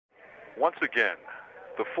Once again,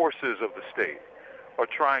 the forces of the state are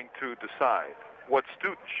trying to decide what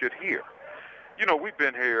students should hear. You know, we've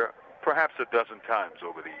been here perhaps a dozen times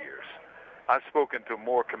over the years. I've spoken to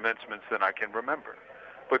more commencements than I can remember.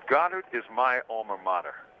 But Goddard is my alma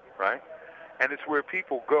mater, right? And it's where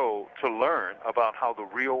people go to learn about how the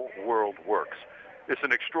real world works. It's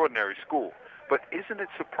an extraordinary school. But isn't it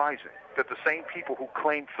surprising that the same people who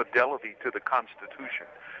claim fidelity to the Constitution,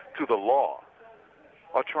 to the law,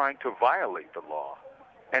 are trying to violate the law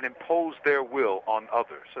and impose their will on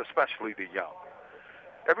others, especially the young?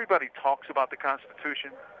 Everybody talks about the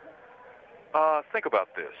Constitution. Think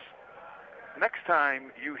about this. Next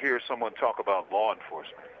time you hear someone talk about law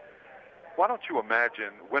enforcement, why don't you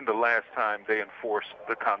imagine when the last time they enforced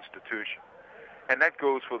the Constitution? And that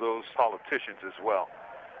goes for those politicians as well.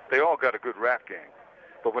 They all got a good rap game.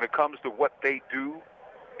 But when it comes to what they do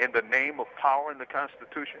in the name of power in the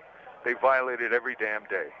Constitution, they violate it every damn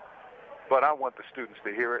day. But I want the students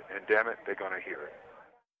to hear it, and damn it, they're going to hear it.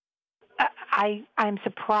 I'm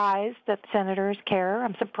surprised that senators care.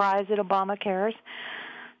 I'm surprised that Obama cares.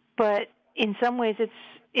 But in some ways,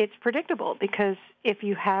 it's predictable, because if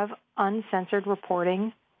you have uncensored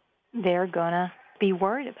reporting, they're going to be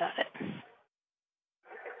worried about it.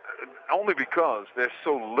 Only because there's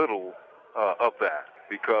so little of that,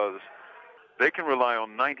 because they can rely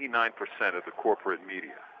on 99% of the corporate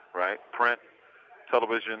media, right? Print,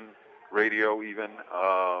 television, radio even,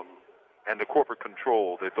 and the corporate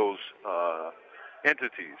control that those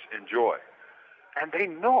entities enjoy. And they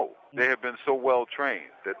know they have been so well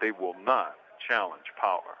trained that they will not challenge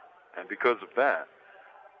power. And because of that,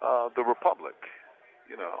 the republic,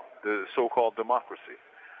 you know, the so-called democracy,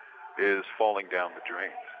 is falling down the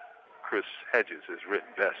drain. Chris Hedges has written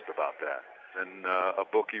best about that in a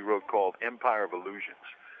book he wrote called Empire of Illusions.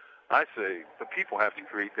 I say the people have to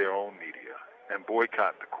create their own media and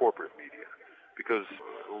boycott the corporate media, because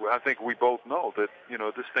I think we both know that, you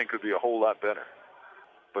know, this thing could be a whole lot better,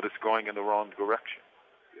 but it's going in the wrong direction,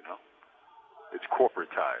 you know. It's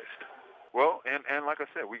corporatized. Well, and like I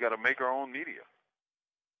said, we got to make our own media.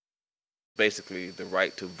 Basically, the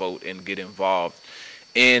right to vote and get involved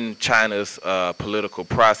in China's political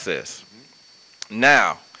process.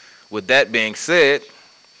 Now, with that being said,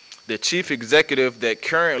 the chief executive that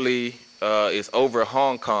currently is over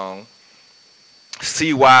Hong Kong,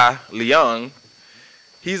 C.Y. Leung,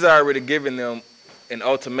 he's already given them an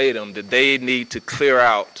ultimatum that they need to clear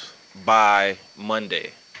out by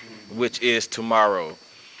Monday, which is tomorrow.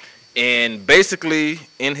 And basically,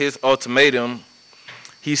 in his ultimatum,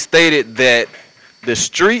 he stated that the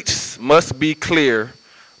streets must be clear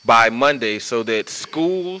by Monday so that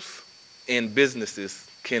schools and businesses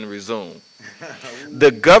can resume.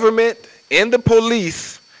 The government and the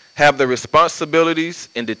police have the responsibilities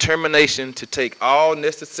and determination to take all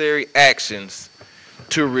necessary actions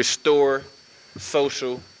to restore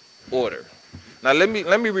social order. Now let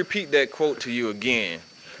me repeat that quote to you again,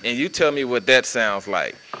 and you tell me what that sounds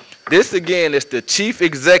like. This again is the chief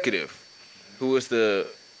executive, who is the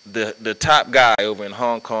top guy over in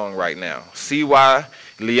Hong Kong right now, C.Y.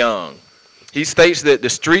 Leung. He states that the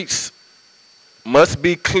streets must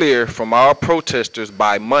be clear from all protesters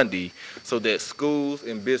by Monday so that schools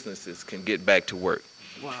and businesses can get back to work.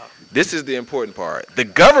 Wow. This is the important part. The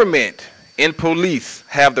government and police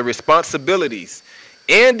have the responsibilities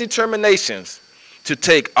and determinations to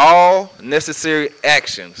take all necessary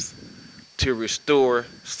actions to restore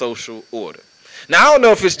social order. Now, I don't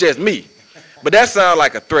know if it's just me, but that sounds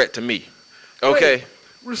like a threat to me. Okay? Wait,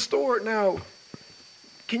 restore it now.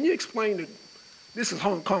 Can you explain it? This is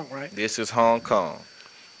Hong Kong, right? This is Hong Kong.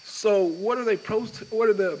 So what are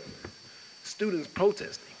the students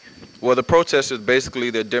protesting? Well, the protesters, basically,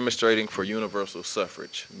 they're demonstrating for universal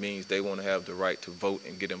suffrage. It means they want to have the right to vote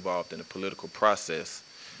and get involved in the political process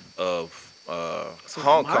of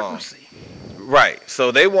Hong democracy. Kong. Right.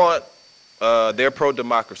 So they want, they're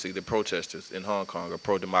pro-democracy. The protesters in Hong Kong are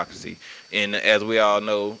pro-democracy. And as we all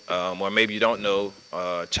know, or maybe you don't know,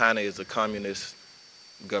 China is a communist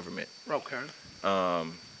government. Okay.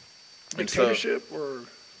 Dictatorship or?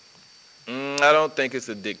 I don't think it's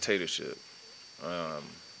a dictatorship.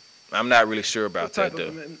 I'm not really sure about that, though.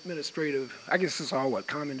 What type of administrative? I guess it's all what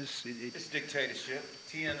communists. It's dictatorship.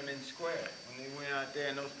 Tiananmen Square. When they went out there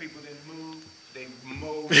and those people didn't move, they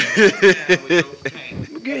mowed down with those tanks.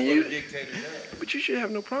 But you should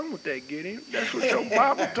have no problem with that, Gideon. That's what your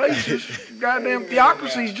Bible teaches. Goddamn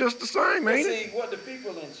theocracy is just the same, ain't it? See, what the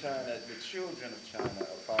people in China, the children of China,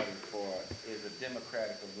 are fighting for is a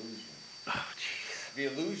democratic illusion. Oh, jeez. The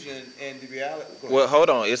illusion and the reality. Well, hold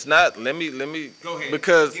on. It's not. Let me. Go ahead.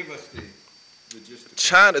 Because give us the logistics.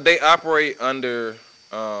 China, they operate under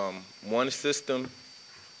one system.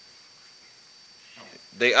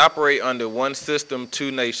 They operate under one system,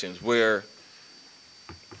 two nations, where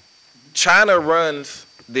China runs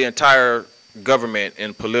the entire government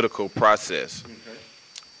and political process. Okay.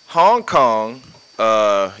 Hong Kong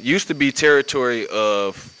used to be territory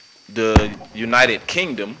of the United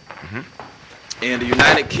Kingdom, and the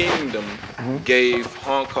United Kingdom gave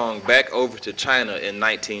Hong Kong back over to China in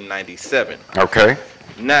 1997. Okay.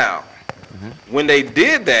 Now, when they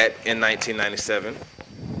did that in 1997,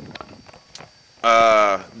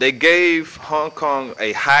 they gave Hong Kong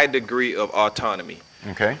a high degree of autonomy.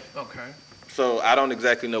 Okay. Okay. So I don't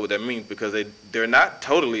exactly know what that means, because they're not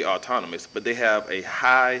totally autonomous, but they have a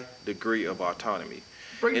high degree of autonomy.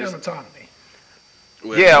 Bring down autonomy.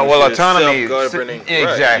 Well, yeah, well, autonomy, self-governing,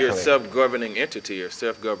 exactly. Right, you're a self-governing entity or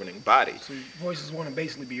self-governing body. So voices want to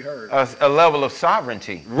basically be heard. A level of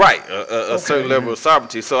sovereignty. Right, a certain level of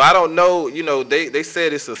sovereignty. So I don't know, you know, they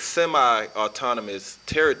said it's a semi-autonomous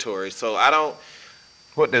territory, so I don't.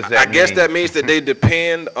 What does that mean? I guess that means that they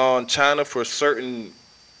depend on China for certain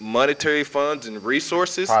monetary funds and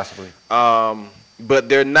resources. Possibly. But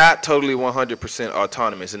they're not totally 100%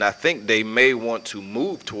 autonomous, and I think they may want to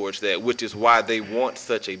move towards that, which is why they want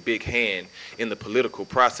such a big hand in the political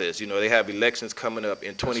process. You know, they have elections coming up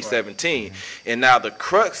in 2017, right. And now the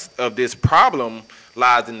crux of this problem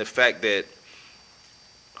lies in the fact that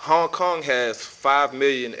Hong Kong has 5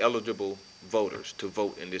 million eligible voters to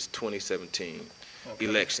vote in this 2017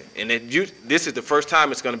 election, and this is the first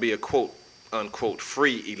time it's going to be a quote unquote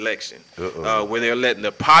free election, where they're letting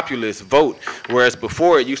the populace vote, whereas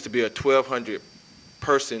before it used to be a 1,200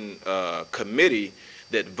 person committee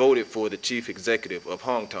that voted for the chief executive of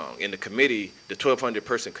Hong Kong. And the committee, the 1,200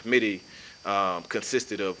 person committee,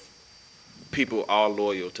 consisted of people all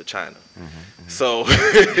loyal to China. So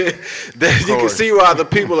that you can see why the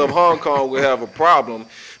people of Hong Kong will have a problem,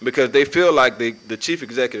 because they feel like the chief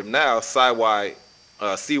executive now, CY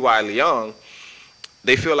Leung,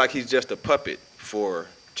 they feel like he's just a puppet for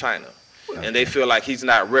China. And they feel like he's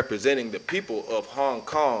not representing the people of Hong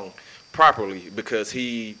Kong properly, because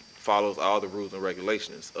he follows all the rules and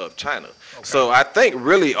regulations of China. So I think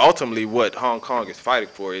really ultimately what Hong Kong is fighting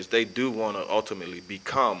for is they do want to ultimately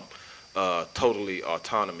become totally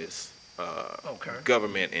autonomous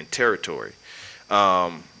government and territory.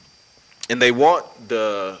 And they want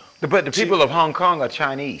But the people of Hong Kong are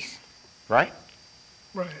Chinese, right?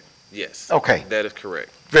 Right. Yes. Okay. That is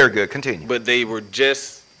correct. Very good. Continue. But they were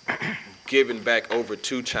just given back over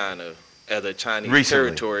to China as a Chinese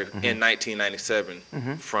territory in 1997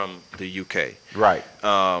 from the UK. Right.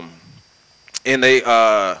 And they,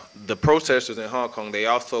 the protesters in Hong Kong, they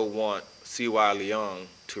also want CY Leung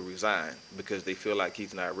to resign, because they feel like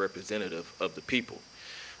he's not representative of the people.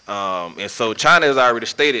 And so China has already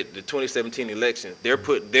stated the 2017 election, they're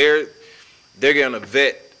going to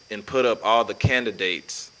vet and put up all the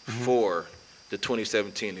candidates for the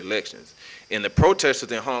 2017 elections. And the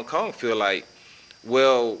protesters in Hong Kong feel like,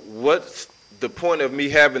 well, what's the point of me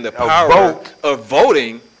having the power of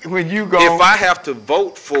voting when you go, if I have to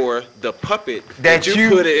vote for the puppet that you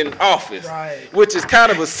put in office? Right. Which is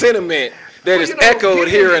kind of a sentiment that is echoed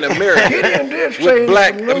here in America with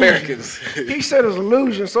black Americans. He said it's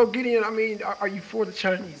illusion. So Gideon, I mean, are you for the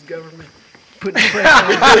Chinese government putting pressure on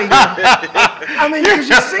the I mean, because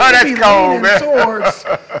you seem to be leaning towards,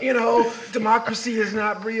 you know, democracy is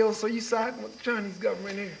not real, so you siding with the Chinese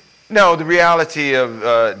government here. No, the reality of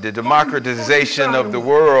the democratization of the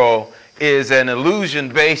world is an illusion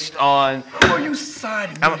based on who are you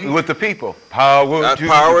siding with the people. Power to the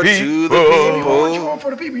people. What you want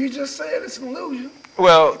for the people? You just said it's an illusion.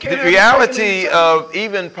 Well, the reality of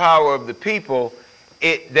even power of the people,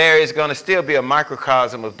 there is going to still be a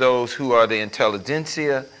microcosm of those who are the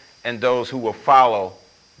intelligentsia and those who will follow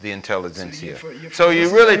the intelligentsia. So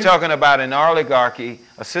you're really talking about an oligarchy,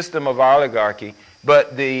 a system of oligarchy,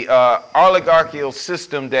 but the oligarchical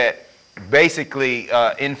system that basically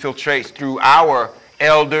infiltrates through our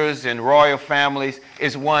elders and royal families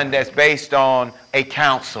is one that's based on a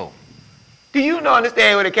council. Do you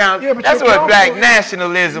understand what a council? Yeah, that's what black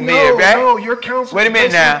nationalism is, right? No, your council. Wait a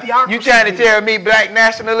minute now. You trying to tell me black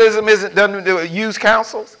nationalism doesn't use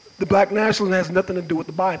councils? The black nationalism has nothing to do with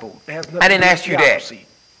the Bible. It has nothing I didn't ask you that.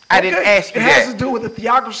 I didn't ask you that. It has to do with the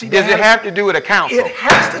theocracy. Does it have to do with a council? It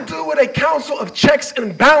has to do with a council of checks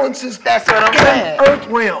and balances. That's what I'm saying. Earth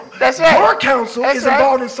realm. That's right. Your council is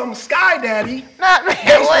involved in some sky daddy. Not me.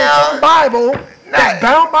 Based on some Bible. That's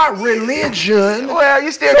bound by religion. Well,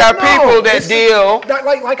 you still got people that deal.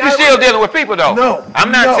 You're still dealing with people, though. No.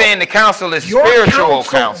 I'm not saying the council is your spiritual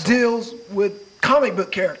council deals with comic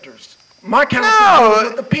book characters. My council deals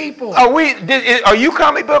with the people. Are you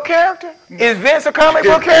comic book character? No. Is Vince a comic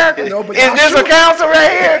book character? No, but is this a council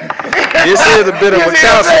right here? This is a bit of a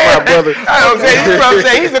council, my brother. I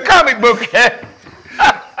say he's a comic book character.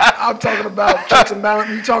 I'm talking about checks and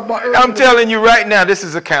balances. You talk about earlier. I'm telling you right now, this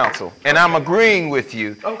is a council, and I'm agreeing with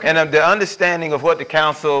you. Okay. And the understanding of what the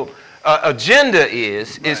council agenda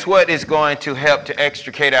is what is going to help to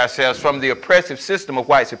extricate ourselves from the oppressive system of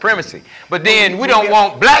white supremacy. But then we don't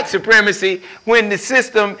want black supremacy when the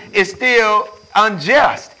system is still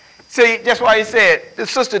unjust. See, that's why he said, the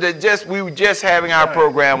sister that we were just having our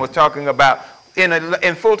program was talking about,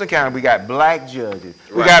 in Fulton County, we got black judges,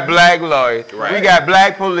 we got black lawyers, we got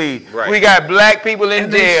black police, we got black people in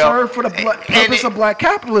jail. They serve for the purpose of black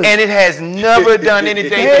capitalism. And it has never done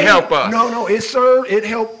anything to help us. No, it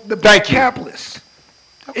helped the black capitalists.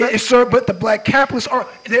 Okay. It served, but the black capitalists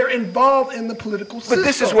they're involved in the political system. But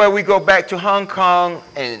this is where we go back to Hong Kong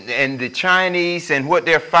and the Chinese and what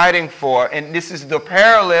they're fighting for, and this is the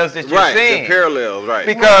parallels that you're seeing. The parallels, right.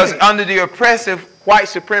 Because under the oppressive white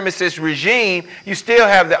supremacist regime, you still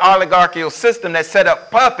have the oligarchical system that set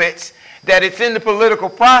up puppets, that it's in the political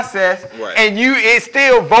process, and it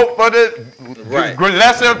still vote for the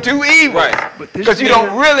lesser of two evils. Because you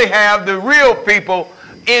don't really have the real people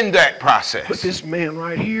in that process. But this man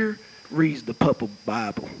right here reads the puppet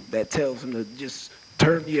Bible that tells him to just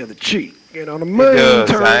turn the other cheek. Get on the money,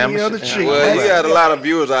 turn the other cheek. Well, you got a lot of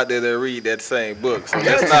viewers out there that read that same book, so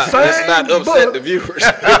let's not upset the viewers.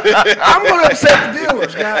 I'm going to upset the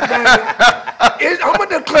viewers, goddammit. I'm going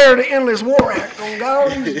to declare the Endless War Act on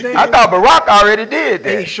God. I thought Barack already did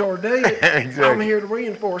that. He sure did. Exactly. I'm here to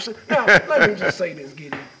reinforce it. Now, let me just say this,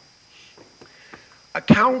 Gideon. A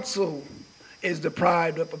council is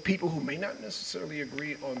deprived of people who may not necessarily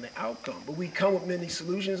agree on the outcome, but we come with many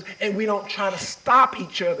solutions, and we don't try to stop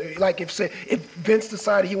each other. Like if Vince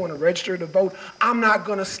decided he want to register to vote, I'm not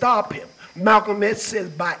going to stop him. Malcolm X says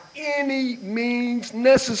by any means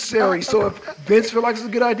necessary. So if Vince feels like it's a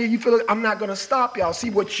good idea, you feel like I'm not going to stop y'all.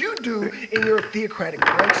 See, what you do in your theocratic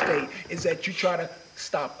mind state is that you try to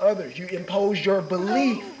stop others. You impose your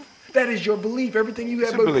belief. That is your belief. Everything you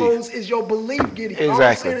have imposed is your belief, Gideon. Exactly. All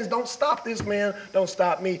I'm saying is don't stop this, man. Don't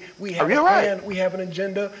stop me. We have a plan. We have an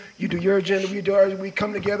agenda. You do your agenda. We do ours. We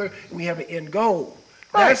come together, and we have an end goal.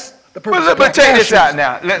 That's the purpose. But check this out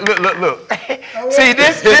now. Look. See,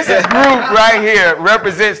 this group right here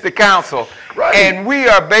represents the council. Right. And we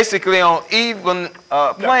are basically on even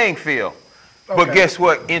playing field. Okay. But guess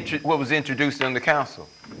what? What was introduced in the council?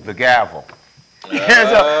 The gavel.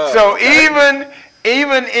 So even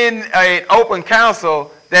in an open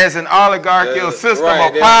council, there's an oligarchical system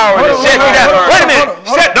of power to shut you down. Wait a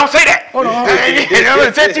minute. Don't say that. Hold on. I'm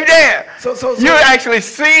going to shut you down. So you're actually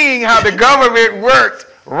seeing how the government works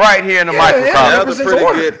right here in the microcosm. That's a pretty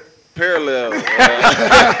good parallel.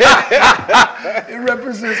 It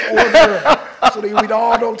represents order, so that we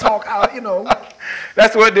all don't talk out,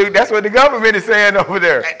 That's what the government is saying over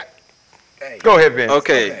there. Go ahead, Vince.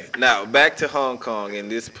 Okay, now back to Hong Kong and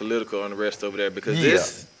this political unrest over there, because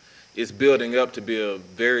this is building up to be a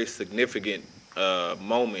very significant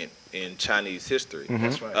moment in Chinese history.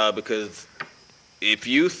 That's right. Because if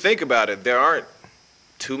you think about it, there aren't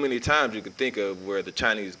too many times you could think of where the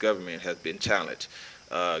Chinese government has been challenged.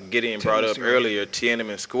 Gideon brought up earlier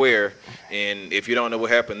Tiananmen Square, and if you don't know what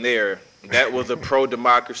happened there, that was a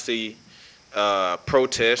pro-democracy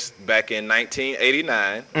protest back in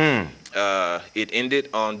 1989. It ended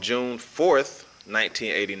on June 4th,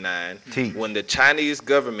 1989, when the Chinese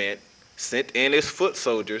government sent in its foot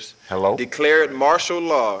soldiers, declared martial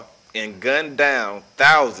law, and gunned down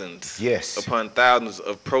thousands upon thousands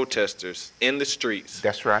of protesters in the streets.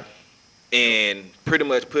 That's right. And pretty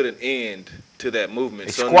much put an end to that movement.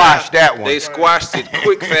 They squashed that one. They squashed it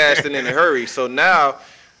quick, fast, and in a hurry. So now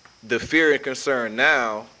the fear and concern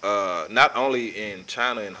now, not only in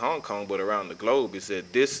China and Hong Kong, but around the globe, is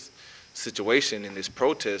that this situation and this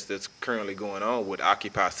protest that's currently going on with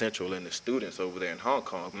Occupy Central and the students over there in Hong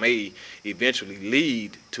Kong may eventually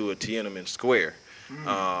lead to a Tiananmen Square.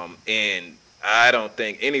 And I don't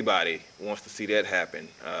think anybody wants to see that happen.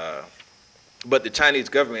 But the Chinese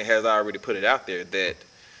government has already put it out there that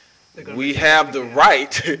we have the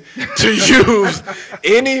right to use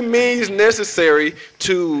any means necessary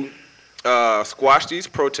to squash these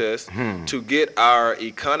protests, to get our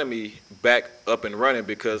economy back up and running,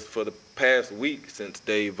 because for the past week since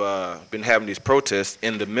they've been having these protests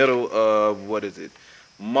in the middle of,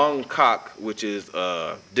 Mong Kok, which is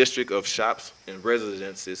a district of shops and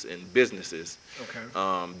residences and businesses,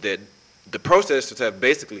 that the protesters have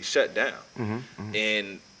basically shut down.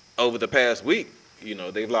 And over the past week,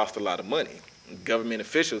 they've lost a lot of money. government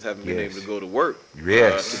officials haven't been able to go to work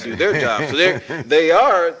Yes. to do their job. So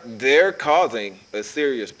they're causing a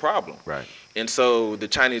serious problem. Right. And so the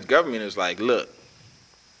Chinese government is like, look,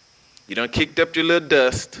 you done kicked up your little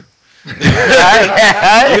dust. you done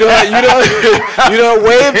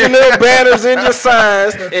waved your little banners and your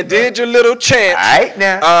signs and did your little chants. All right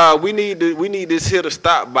now. We need this here to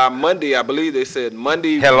stop by Monday. I believe they said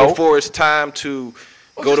Monday before it's time to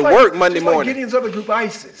go to work Monday morning. Like Gideon's other group,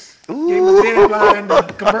 ISIS. Gave him a deadline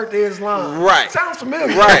to convert to Islam. Right. Sounds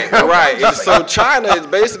familiar. Right. And so China is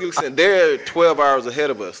basically saying they're 12 hours ahead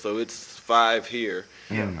of us, so it's 5 here.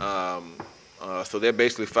 So they're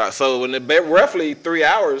basically 5. So when they're roughly 3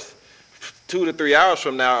 hours. 2 to 3 hours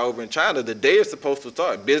from now over in China, the day is supposed to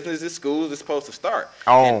start. Businesses, schools is supposed to start.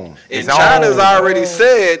 And China's already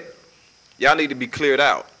said, y'all need to be cleared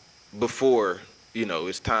out before,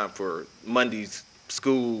 it's time for Monday's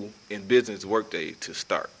school and business workday to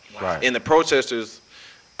start. Right. And the protesters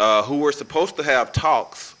who were supposed to have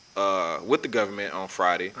talks with the government on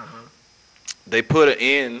Friday, they put an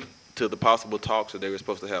end to the possible talks that they were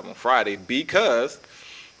supposed to have on Friday because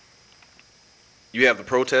you have the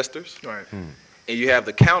protesters, and you have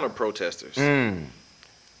the counter-protesters.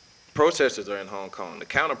 Protesters are in Hong Kong. The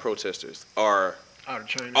counter-protesters are out of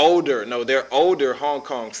China. They're older Hong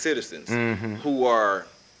Kong citizens who are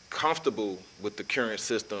comfortable with the current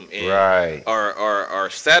system and are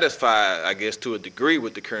satisfied, I guess, to a degree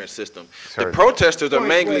with the current system. The protesters are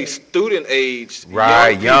mainly student-aged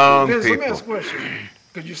young people. Let me ask a question.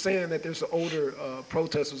 Because you're saying that there's the older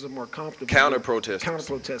protesters are more comfortable.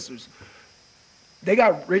 Counter-protesters. They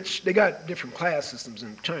got different class systems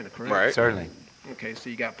in China, correct? Right. Certainly. Okay,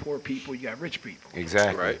 so you got poor people, you got rich people.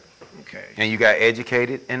 Exactly. Right. Okay. And you got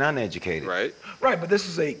educated and uneducated. Right. Right, but this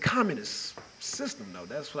is a communist system, though.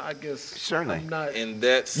 That's what I guess. Certainly. I'm not. And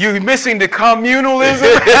that's you're missing the communalism.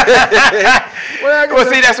 Well,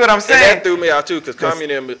 see, that's what I'm saying. And that threw me out too, because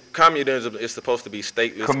communism is supposed to be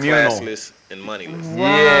stateless, classless, and moneyless.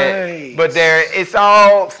 Yeah, but it's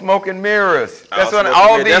all smoke and mirrors. That's what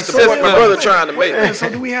all these That's systems. the point my brother trying to make. So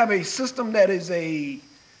do we have a system that is a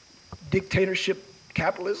dictatorship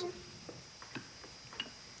capitalism?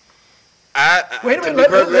 Wait a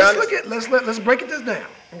minute. Let's break this down.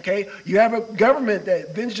 Okay, you have a government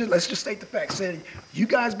that let's just state the facts, saying you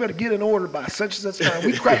guys better get in order by such and such time.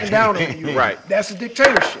 We cracking down on you. Right. That's a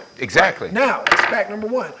dictatorship. Exactly. Right. Now, that's fact number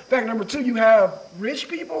one. Fact number two, you have rich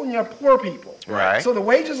people and you have poor people. Right. So the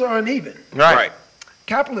wages are uneven. Right.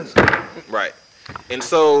 Capitalism. Right. And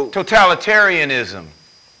so totalitarianism.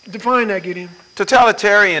 Define that, Gideon.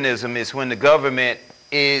 Totalitarianism is when the government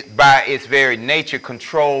by its very nature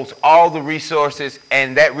controls all the resources,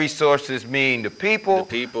 and that resources mean the people,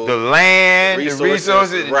 the land, the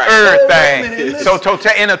resources, everything. So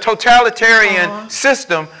in a totalitarian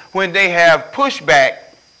system, when they have pushback,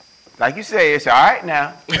 like you say, it's all right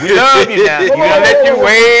now. We love you now. We're going to let you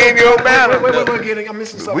wave your banner. Wait, Gideon, I'm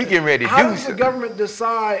missing something. We getting ready to do something. How does the something. government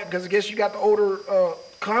decide, because I guess you got the older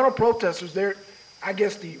counter-protesters, they're, I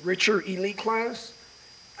guess, the richer elite class?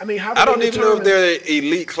 I mean, how do I don't even know if they're the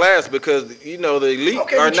elite class, because the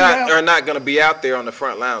elite are not going to be out there on the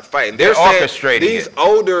front line fighting. They're orchestrating these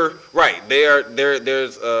older, right?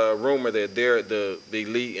 There's a rumor that they're the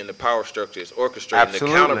elite and the power structure is orchestrating the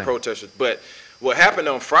counter protesters. But what happened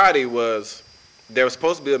on Friday was there was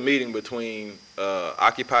supposed to be a meeting between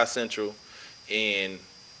Occupy Central and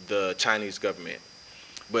the Chinese government.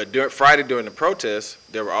 But Friday during the protests,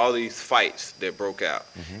 there were all these fights that broke out.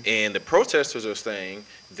 And the protesters are saying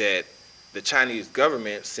that the Chinese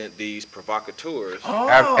government sent these provocateurs.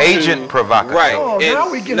 Agent provocateurs. Right. Oh, now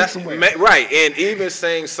we get somewhere. Right. And even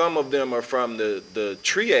saying some of them are from the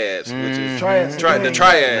triads, which is the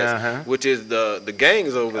triads, which is the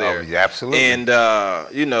gangs over there. Oh, absolutely. And, I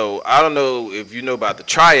don't know if you know about the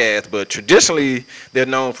triads, but traditionally they're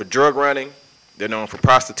known for drug running. They're known for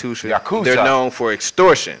prostitution. Yakuza. They're known for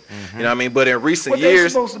extortion. You know what I mean? But in recent years, they're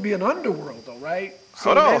supposed to be an underworld, though, right?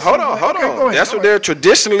 Hold on. That's what they're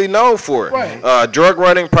traditionally known for. Right. Drug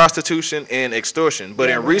running, prostitution, and extortion. But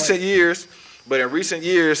in recent years,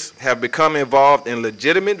 have become involved in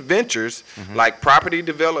legitimate ventures like property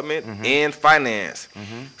development and finance.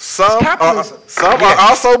 Some are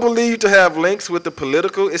also believed to have links with the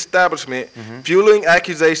political establishment, fueling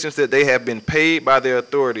accusations that they have been paid by their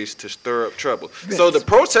authorities to stir up trouble. So the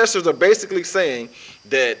protesters are basically saying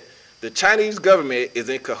that the Chinese government is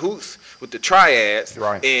in cahoots with the triads,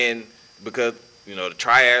 and because You know, the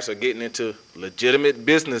triads are getting into legitimate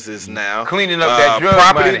businesses now. Cleaning up that drug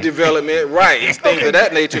property money. development, right, and things of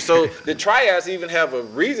that nature. So the triads even have a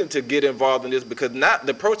reason to get involved in this, because not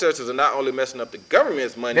the protesters are not only messing up the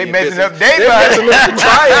government's money. They and messing business, up their they're money. messing up the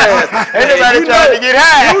triads. Ain't nobody trying to get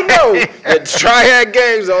high. You know that triad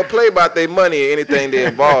games don't play about their money or anything they're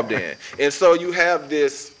involved in. And so you have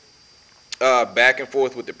this back and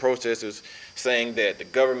forth with the protesters saying that the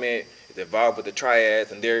government is involved with the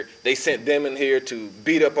triads, and they sent them in here to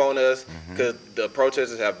beat up on us because the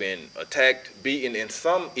protesters have been attacked, beaten, and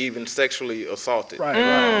some even sexually assaulted.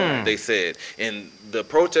 Right. They said, and the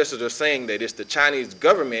protesters are saying that it's the Chinese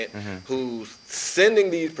government who's sending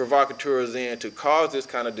these provocateurs in to cause this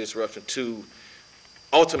kind of disruption to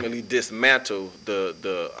ultimately dismantle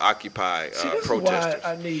the Occupy protesters. Is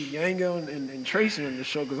why I need Yango and Tracy on the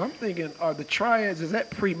show, because I'm thinking, are the triads, is that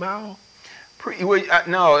pre-Mao?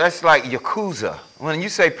 No, that's like Yakuza. When you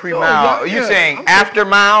say pre-Mao, are you yeah. saying after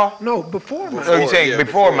Mao? No, before Mao. Oh, you're saying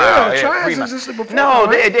before Mao? Yeah, the Yeah, triads pre-Mao. existed before No,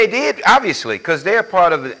 Mao. they did, obviously, because they're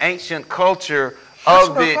part of the ancient culture That's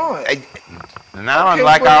of what I thought. not Okay,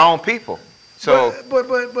 unlike but- our own people. So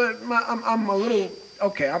I'm a little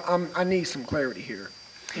okay. I need some clarity here.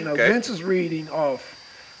 You know, Okay. Vince is reading off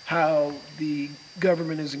how the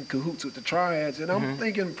government is in cahoots with the triads, and I'm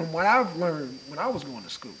thinking from what I've learned when I was going to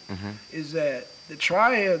school is that the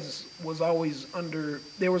triads was always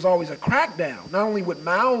there was always a crackdown, not only with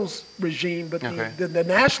Mao's regime, but the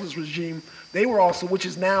nationalist regime. They were also, which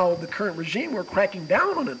is now the current regime, were cracking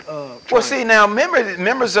down on it. well, see, now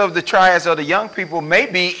members of the triads or the young people may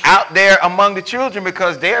be out there among the children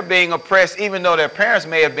because they're being oppressed, even though their parents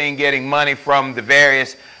may have been getting money from the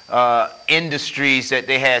various industries that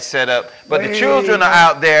they had set up. But the children are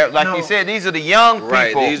out there, like you said, these are the young people.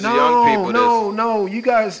 Right, these are young people. No, you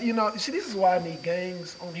guys, you know, see, this is why I need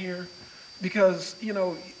gangs on here, because, you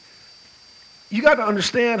know, you got to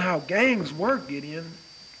understand how gangs work, Gideon.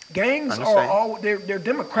 Gangs are they're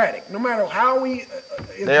democratic. No matter how we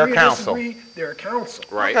They're agree a or council. disagree, they're a council.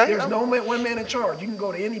 Right. Okay. There's no one man in charge. You can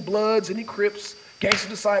go to any Bloods, any Crips, Gangster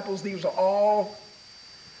Disciples. These are all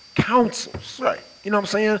councils. Right. You know what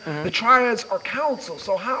I'm saying? The triads are councils.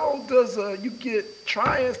 So how does you get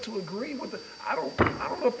triads to agree with the? I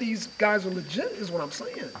don't know if these guys are legit. Is what I'm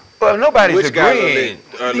saying. Well, nobody's Which guys agreeing.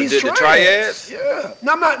 are These legit? The triads? Yeah.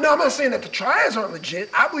 No, I'm not saying that the triads aren't legit.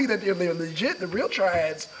 I believe that they're legit. The real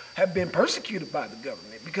triads have been persecuted by the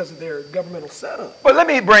government because of their governmental setup. But let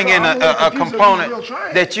me bring So in I'm a little a confused with these component real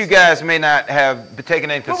triads. that you guys may not have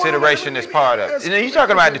taken into consideration as part of. You know, you're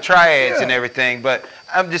talking about the triads and everything, but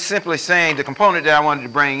I'm just simply saying the component that I wanted to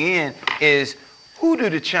bring in is who do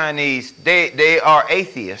the Chinese, they are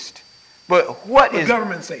atheists, but what The is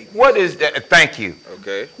government's atheist. What is that? Thank you.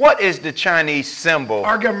 Okay. What is the Chinese symbol?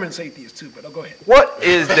 Our government's atheist too, but go ahead. What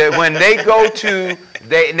is that when they go to,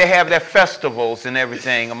 they have their festivals and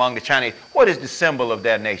everything among the Chinese, what is the symbol of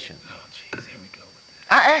their nation? Oh, jeez, here we go.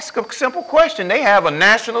 I ask a simple question. They have a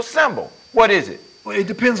national symbol. What is it? Well, it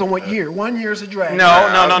depends on what year. 1 year is a dragon. No.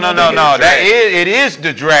 It is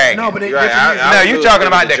the dragon. No, but Right, I- No, you're talking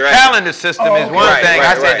about the dragon. calendar system is okay. one Right, thing. right,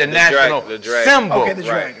 I said right. the national The dragon. symbol. Okay, the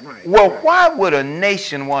dragon, right. Well, right. why would a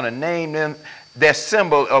nation want to name them their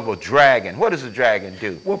symbol of a dragon? What does a dragon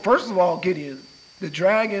do? Well, first of all, Gideon, the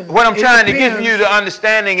dragon. What I'm it trying to give depends- you the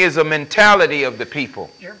understanding is a mentality of the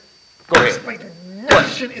people. Your Go ahead.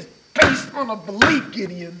 nation is based on a belief,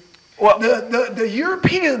 Gideon. Well, The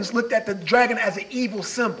Europeans looked at the dragon as an evil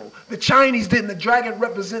symbol. The Chinese didn't. The dragon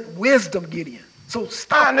represent wisdom, Gideon. So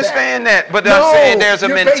stop I understand that. that, but I'm saying there's a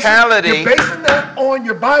you're mentality. You're basing that on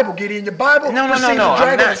your Bible, Gideon. Your Bible No, perceives I'm the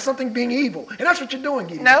dragon not. as something being evil. And that's what you're doing,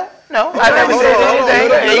 Gideon. No, I Hold never on, said hold on, anything.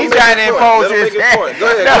 let him He's make trying to his point. impose Let him his make his point. Go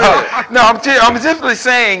ahead, I'm simply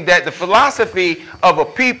saying that the philosophy of a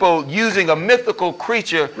people using a mythical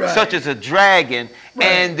creature such as a dragon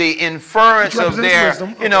and the inference Which of represents their,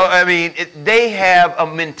 wisdom. you know, I mean, they have a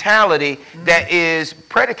mentality that is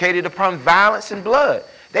predicated upon violence and blood.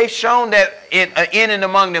 They've shown that in and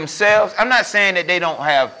among themselves. I'm not saying that they don't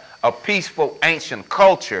have a peaceful ancient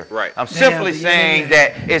culture. Right. I'm simply saying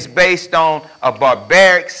that it's based on a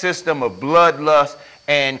barbaric system of bloodlust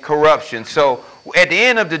and corruption. So at the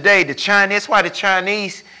end of the day, that's why the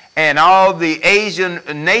Chinese and all the Asian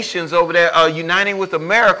nations over there are uniting with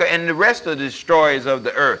America and the rest of the destroyers of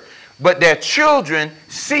the earth. But their children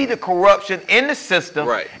see the corruption in the system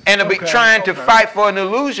and are trying to fight for an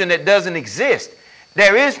illusion that doesn't exist.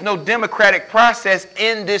 There is no democratic process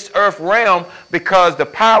in this earth realm because the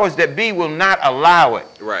powers that be will not allow it.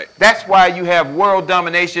 Right. That's why you have world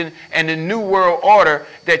domination and the new world order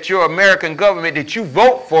that your American government that you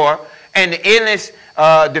vote for and the endless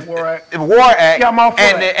War Act Yeah, I'm all for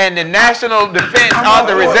that. and the National Defense I'm all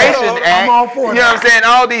for Authorization that. Act. I'm all for You know what I'm that. saying?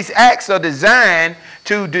 All these acts are designed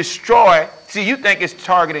to destroy. See, you think it's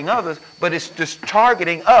targeting others, but it's just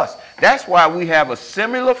targeting us. That's why we have a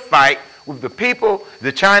similar fight with the people,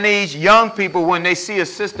 the Chinese young people, when they see a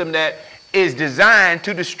system that is designed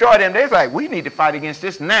to destroy them. They're like, we need to fight against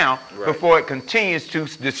this now before it continues to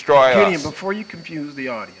destroy Gideon, us. before you confuse the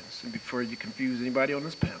audience and before you confuse anybody on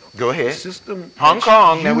this panel, Go ahead. the system Hong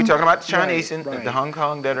Kong, now we're talking about the Chinese Right, and the Hong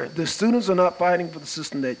Kong that are... The students are not fighting for the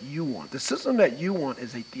system that you want. The system that you want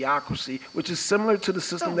is a theocracy, which is similar to the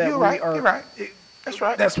system that you're we right, are. you're right. That's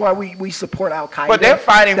right. That's why we support Al Qaeda. But they're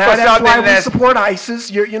fighting for That's something why we that's... support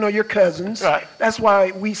ISIS. Your cousins. Right. That's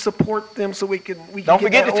why we support them so we can. Don't get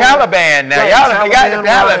forget that the order. Taliban now. Right, Y'all done forgot the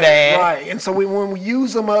Taliban. Right. And so when we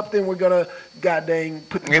use them up, then we're gonna goddamn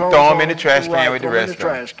put the We drones throw them on in the trash can right, with the throw 'em in rest of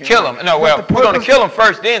trash them. can. Kill them. No, But well, the we're going to purpose- kill them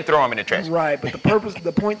first, then throw them in the trash can. Right, but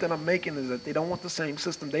the point that I'm making is that they don't want the same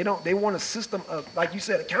system. They want a system of, like you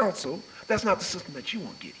said, a council. That's not the system that you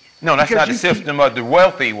want, Gideon. No, that's Because not the you system of the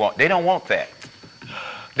wealthy want. They don't want that.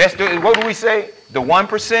 That's the, what do we say? The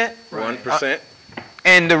 1%? 1%,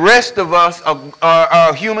 And the rest of us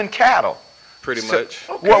are human cattle. pretty So- much.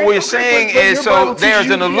 Okay, What we're okay, saying but is, your so Bible teaches there's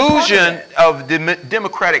you an to be a part of illusion that. of the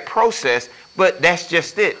democratic process, but that's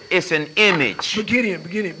just it. It's an image. But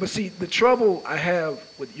Gideon, but see, the trouble I have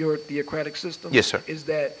with your theocratic system Yes, sir. is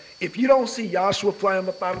that if you don't see Joshua flying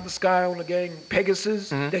up out of the sky on the gang Pegasus,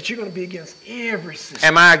 that you're going to be against every system.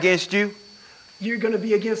 Am I against you? You're going to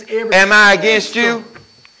be against every Am I against you?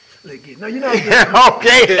 Look, no, you're not against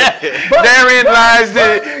Okay. Therein lies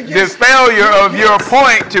the failure of your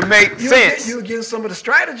point to make sense. You against some of the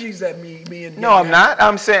strategies that me and No, I'm not.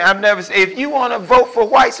 I'm saying I've never. If you want to vote for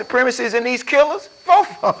white supremacists and these killers, vote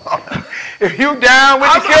for them. If you down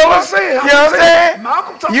with the killers, you know what I'm saying?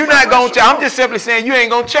 Malcolm talked You're about not going to. racial- I'm just simply saying you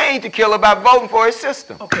ain't going to change the killer by voting for his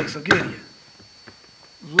system. Okay, so Gideon,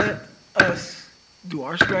 let us do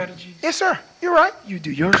our strategies. Yes, sir. You're right. You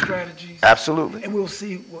do your strategies. Absolutely. And we'll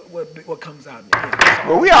see what comes out in the end. That's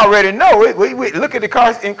all. Well, we already know. We look at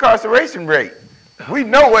the incarceration rate. We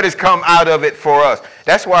know what has come out of it for us.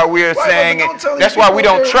 That's why we're Right, saying but don't tell it. these That's why we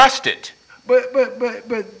people don't they're- trust it. But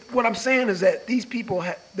what I'm saying is that these people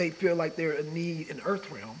they feel like they're in need in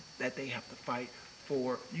Earth realm that they have to fight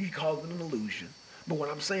for. You call it an illusion. But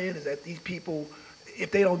what I'm saying is that these people,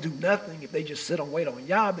 if they don't do nothing, if they just sit and wait on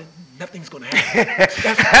y'all, then nothing's going to happen. That's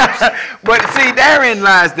what I'm saying. But see, therein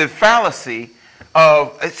lies the fallacy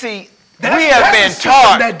of, we have That's been a system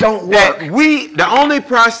taught that don't that work. the only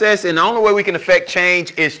process and the only way we can affect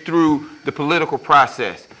change is through the political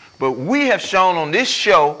process. But we have shown on this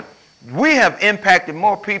show, we have impacted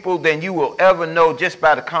more people than you will ever know just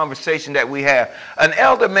by the conversation that we have. An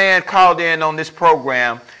elder man called in on this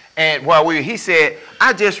program, and he said,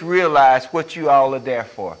 I just realized what you all are there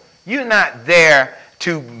for. You're not there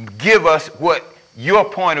to give us what your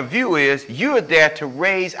point of view is. You're there to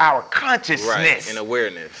raise our consciousness. Right, and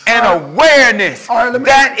awareness. And awareness. All right, let me-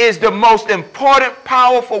 That is the most important,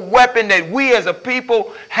 powerful weapon that we as a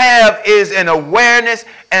people have, is an awareness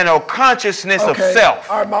and a consciousness of self.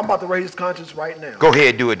 All right, I'm about to raise conscience right now. Go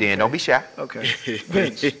ahead, do it then. Don't be shy. Okay.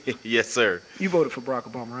 Vince, Yes, sir. you voted for Barack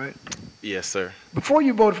Obama, right? Yes, sir. Before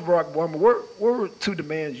you voted for Barack Obama, what were two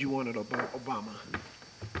demands you wanted of Obama?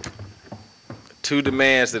 Two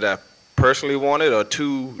demands that I personally wanted, or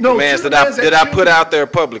two No, demands two that demands I that that I you- put out there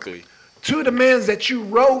publicly. Two demands that you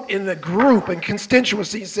wrote in the group and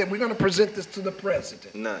constituency. You said, we're going to present this to the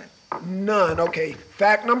president. None. None. Okay.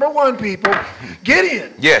 Fact number one, people.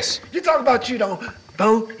 Gideon. Yes. You talk about you don't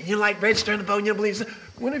vote, and you like registering to vote, and you don't believe.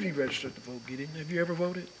 When have you registered to vote, Gideon? Have you ever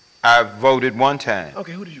voted? I voted one time.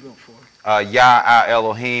 Okay, who did you vote for? Yah our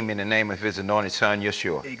Elohim, in the name of his anointed son,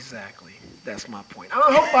 Yeshua. Exactly. That's my point. I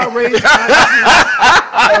hope I raised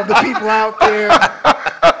consciousness of the people out there.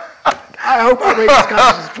 I hope I raised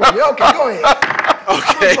consciousness for you. Okay, go ahead.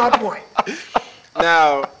 Okay. What's my point?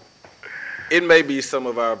 Now, it may be some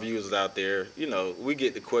of our viewers out there. You know, we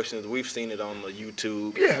get the questions. We've seen it on the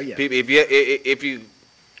YouTube. Yeah. People, if you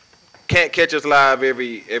can't catch us live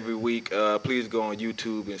every week, please go on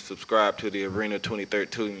YouTube and subscribe to the Arena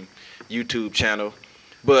 2013 YouTube channel.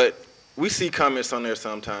 But we see comments on there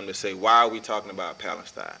sometimes that say, why are we talking about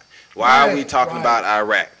Palestine? Why are we talking about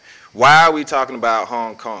Iraq? Why are we talking about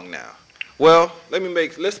Hong Kong now? Well,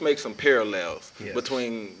 let's make some parallels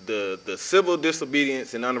between the civil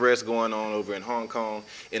disobedience and unrest going on over in Hong Kong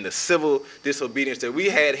and the civil disobedience that we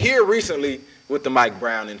had here recently with the Mike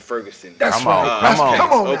Brown and Ferguson. That's right. Come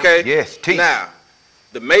on now. Okay? Yes, teach. Now,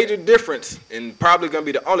 the major difference, and probably going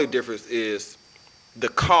to be the only difference, is the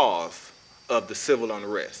cause of the civil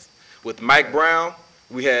unrest. With Mike Brown,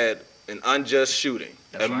 we had an unjust shooting,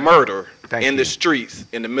 a murder in the streets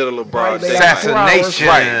in the middle of broad daylight. Assassination.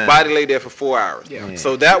 Right, body lay there for 4 hours. Yeah.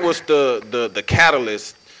 So that was the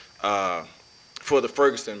catalyst for the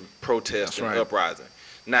Ferguson protest and uprising.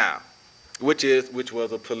 Now, which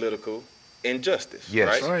was a political injustice,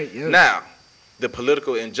 Yes. right? Yes. Now, the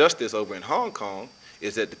political injustice over in Hong Kong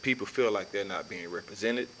is that the people feel like they're not being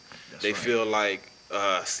represented. They feel like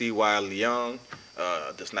C.Y. Leung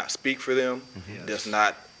does not speak for them, does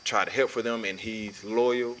not try to help for them, and he's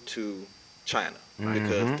loyal to China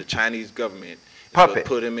because the Chinese government is what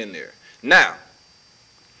put him in there. Now,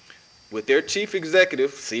 with their chief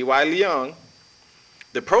executive, C.Y. Leung,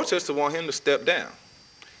 the protesters want him to step down.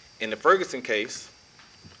 In the Ferguson case,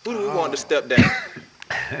 who do we want to step down?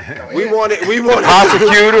 We wanted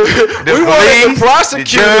prosecutor, the police, the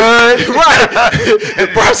judge, the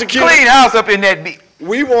prosecutor. Clean house up in that beat.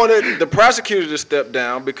 We wanted the prosecutor to step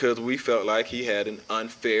down because we felt like he had an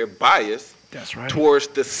unfair bias towards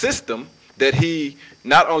the system that he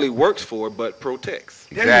not only works for but protects.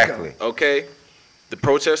 Exactly. Okay? The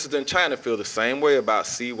protesters in China feel the same way about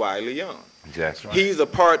C.Y. Leung. That's right. He's a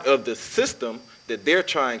part of the system that they're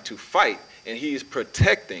trying to fight, and he's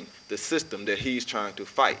protecting the system that he's trying to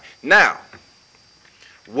fight. Now,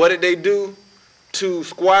 what did they do to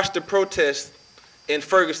squash the protests in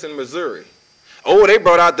Ferguson, Missouri? Oh, they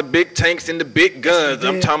brought out the big tanks and the big guns.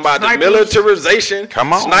 I'm talking about the militarization,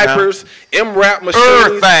 snipers, MRAP machines,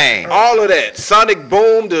 everything, all of that. Sonic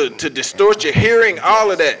boom to distort your hearing, all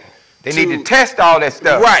of that. They need to test all that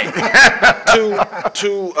stuff. Right.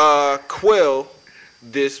 to quell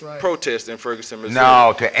this protest in Ferguson, Missouri.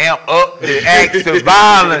 No, to amp up the acts of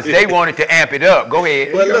violence. They wanted to amp it up. Go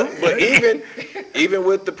ahead. But look, but even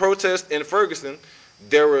with the protest in Ferguson,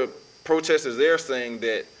 there were protesters there saying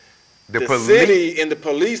that the city and the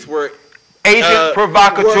police were agent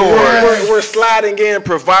provocateurs. We're sliding in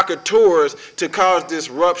provocateurs to cause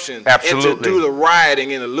disruption and to do the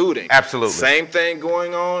rioting and the looting. Absolutely. Same thing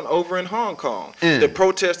going on over in Hong Kong. The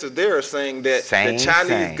protesters there are saying that the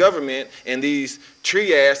Chinese government and these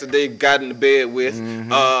triads that they've gotten to bed with,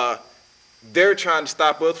 they're trying to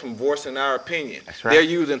stop us from voicing our opinion. That's right. They're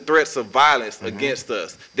using threats of violence against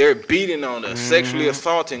us. They're beating on us, sexually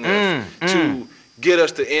assaulting us to get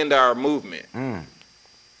us to end our movement.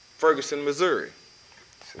 Ferguson, Missouri.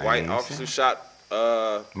 White officer shot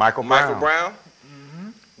Michael Brown.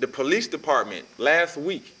 The police department last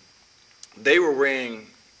week, they were wearing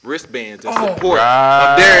wristbands in support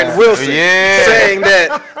of Darren Wilson, saying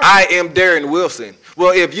that I am Darren Wilson.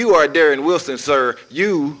 Well, if you are Darren Wilson, sir,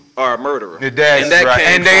 you are a murderer. And that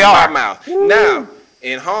came from my mouth. Now,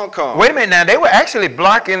 in Hong Kong. Wait a minute now, they were actually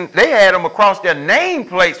blocking, they had them across their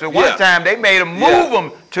nameplates, but one time they made them move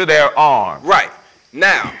them to their arms. Right.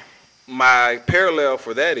 Now, my parallel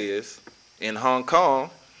for that is, in Hong Kong,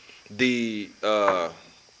 the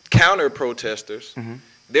counter protesters,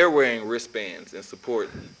 they're wearing wristbands in support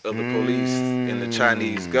of the police and the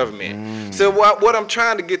Chinese government. So what I'm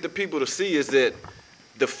trying to get the people to see is that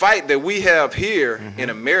the fight that we have here in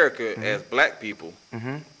America as black people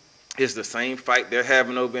is the same fight they're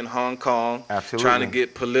having over in Hong Kong, trying to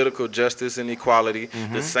get political justice and equality.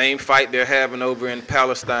 The same fight they're having over in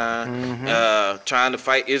Palestine, trying to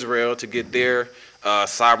fight Israel to get their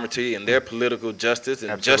sovereignty and their political justice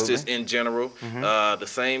and justice in general. The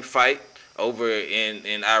same fight over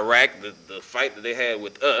in Iraq, the fight that they had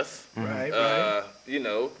with us. You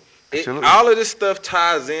know, all of this stuff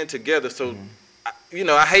ties in together. So, you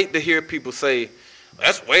know, I hate to hear people say,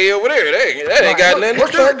 that's way over there. That ain't got nothing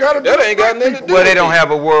to do. That ain't got nothing to do. Well, they don't have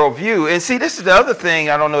a worldview. And see, this is the other thing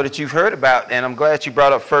I don't know that you've heard about, and I'm glad you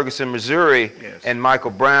brought up Ferguson, Missouri, and Michael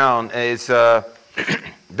Brown. It's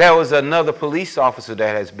there was another police officer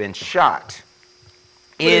that has been shot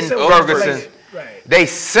in Ferguson. They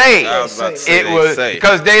say it was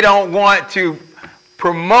because they don't want to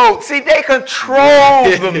promote. See, they control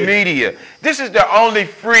the media. This is the only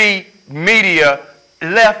free media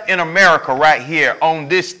left in America right here on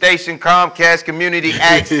this station, Comcast Community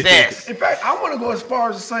Access. In fact, I want to go as far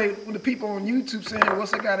as to say, when the people on YouTube saying,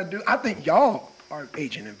 what's they got to do? I think y'all are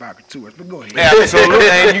agent and provocateurs, but go ahead. Absolutely,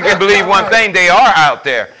 and you can believe one thing, they are out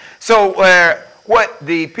there. So what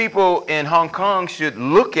the people in Hong Kong should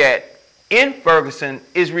look at in Ferguson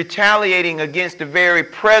is retaliating against the very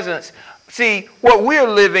presence. See, what we're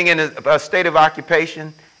living in a state of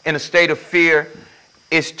occupation, in a state of fear.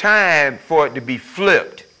 It's time for it to be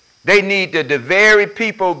flipped. They need the very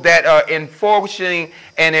people that are enforcing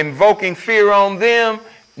and invoking fear on them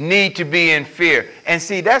need to be in fear. And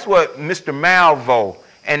see, that's what Mr. Malvo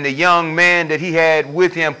and the young man that he had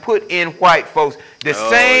with him put in white folks. The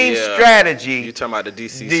same strategy. You're talking about the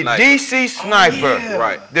DC the sniper. DC sniper.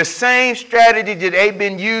 Right. The same strategy that they've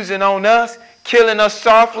been using on us, killing us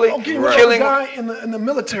softly. Killing the guy in the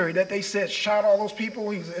military that they said shot all those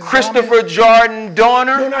people. Christopher Jordan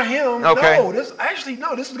Dorner. No, not him. Okay. No,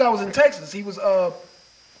 this guy was in Texas. He was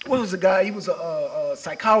what was the guy? He was a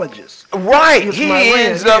psychologist. Right. He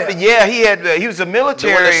ends up. Yeah. He was a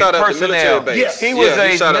military personnel. Military base. Yes. He was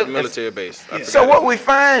he shot at the military base. So what we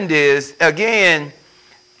find is, again,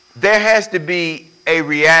 there has to be a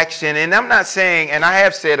reaction, and I'm not saying, and I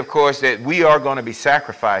have said, of course, that we are going to be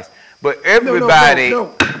sacrificed. But everybody,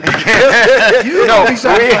 no.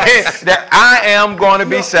 that I am going to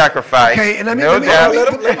be sacrificed. Okay, and no doubt.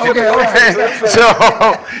 Okay, all right. So,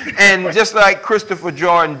 and just like Christopher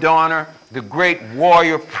Jordan Dorner, the great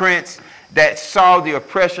warrior prince that saw the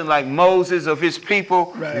oppression like Moses of his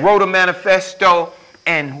people, wrote a manifesto,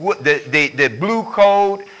 and the blue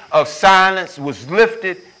code of silence was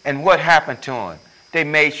lifted, and what happened to him? They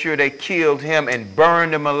made sure they killed him and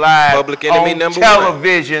burned him alive Public enemy on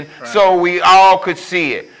television so we all could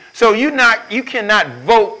see it. So you cannot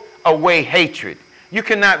vote away hatred. You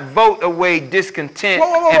cannot vote away discontent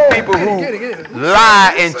and people who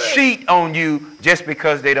lie and cheat on you just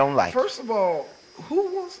because they don't like it. First of all,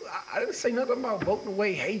 I didn't say nothing about voting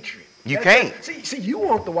away hatred. You can't. See, you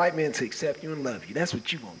want the white man to accept you and love you. That's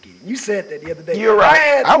what you want, Gideon. You said that the other day. You're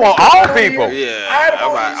right. I want all people.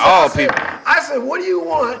 All people. I said, what do you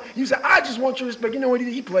want? You said, I just want your respect. You know what?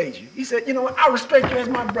 He played you. He said, you know what? I respect you as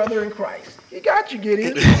my brother in Christ. He got you,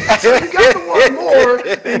 Gideon. So you got to want more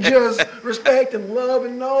than just respect and love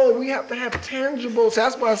and know. We have to have tangible. So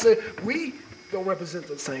that's why I said we don't represent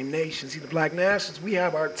the same nation. See, the black nationalists, we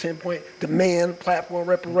have our 10-point demand, platform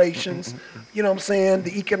reparations, you know what I'm saying,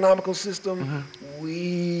 the economical system.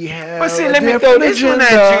 We have But see, let me throw this one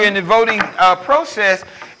at you in the voting process.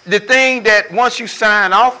 The thing that once you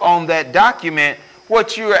sign off on that document,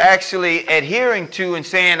 what you're actually adhering to and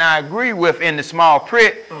saying I agree with in the small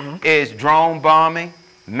print is drone bombing,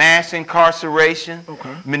 mass incarceration,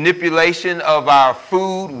 manipulation of our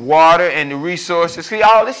food, water, and the resources. See,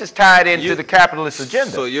 all this is tied into the capitalist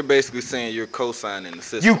agenda. So you're basically saying you're co-signing the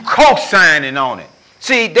system. You co-signing on it.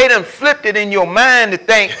 See, they done flipped it in your mind to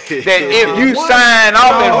think that if you sign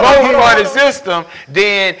off and vote for the system,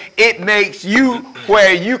 then it makes you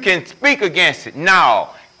where you can speak against it. No.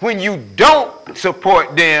 When you don't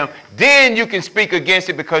support them, then you can speak against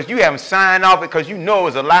it because you haven't signed off because you know it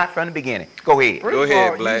was a lie from the beginning. Go ahead. Go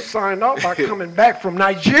ahead, Black. You signed off by coming back from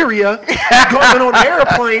Nigeria, going on an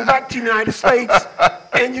airplane back to the United States,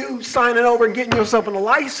 and you signing over and getting yourself a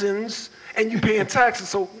license, and you paying taxes.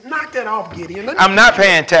 So knock that off, Gideon. I'm not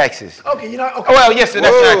paying taxes. Okay, you're not. Okay. Well, yes, that's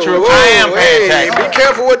not true. I am paying taxes. Be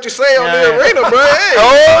careful what you say on the arena, bro. Hey.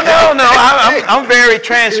 Oh, no. I'm very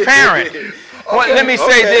transparent. Well, let me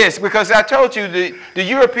say this, because I told you the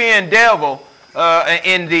European devil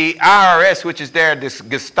in the IRS, which is their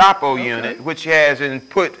Gestapo unit, which has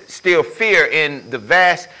put still fear in the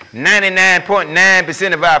vast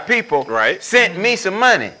 99.9% of our people, sent me some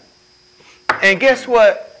money. And guess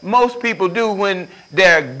what most people do when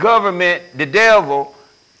their government, the devil,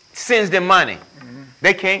 sends them money?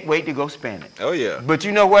 They can't wait to go spend it. Oh, yeah. But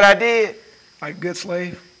you know what I did? Like a good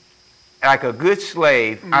slave? Like a good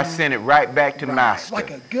slave, I sent it right back to master.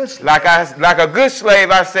 Like a good slave. Like a good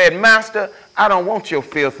slave, I said, Master, I don't want your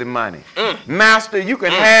filthy money. Master, you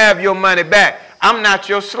can have your money back. I'm not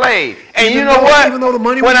your slave. And Even you know though- what? even though the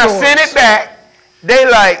money when was I yours. sent it back, they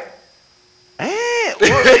like,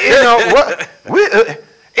 you know what?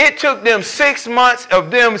 It took them 6 months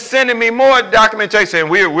of them sending me more documentation saying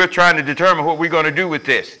we're trying to determine what we're going to do with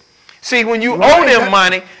this. See, when you owe them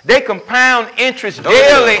money, they compound interest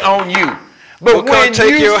daily on you. But when take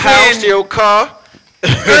you your house, your car,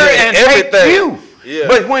 and everything. take you. Yeah.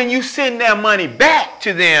 But when you send their money back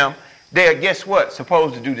to them, they're, guess what,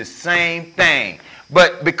 supposed to do the same thing.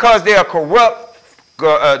 But because they're a corrupt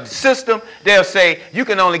system, they'll say you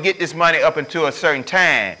can only get this money up until a certain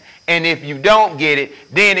time. And if you don't get it,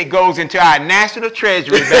 then it goes into our national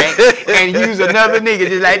treasury bank and use another nigga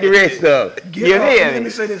just like the rest of them. Let me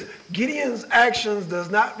say this. Gideon's actions does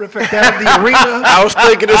not reflect that of the arena. I was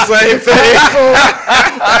thinking the same thing.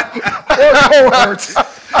 Or cohorts.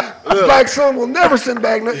 Black son will never send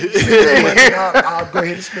back nothing. I'll go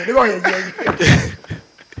ahead and spend it. Go ahead,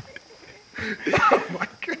 oh my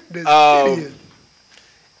goodness. Gideon.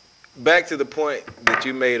 Back to the point that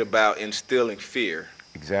you made about instilling fear.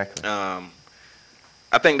 Exactly. I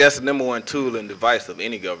think that's the #1 tool and device of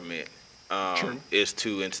any government, is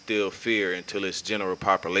to instill fear into its general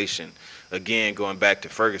population. Again, going back to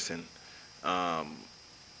Ferguson,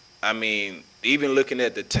 I mean, even looking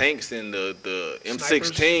at the tanks and the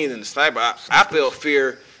M16 and the sniper, I felt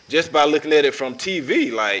fear just by looking at it from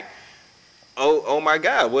TV. Like, oh my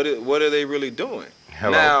God, what are they really doing?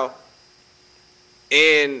 Hello. Now,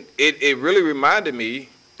 and it really reminded me,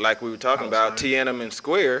 like we were talking about, Tiananmen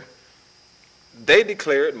Square. They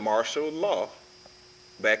declared martial law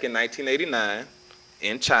back in 1989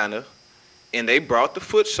 in China, and they brought the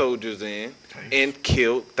foot soldiers in and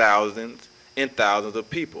killed thousands and thousands of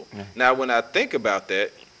people. Yeah. Now, when I think about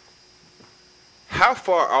that, how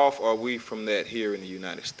far off are we from that here in the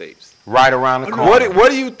United States? Right around the corner. What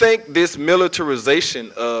do you think this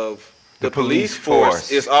militarization of the police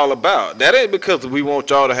force is all about? That ain't because we want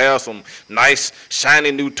y'all to have some nice,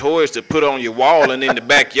 shiny new toys to put on your wall and in the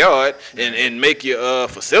backyard and make your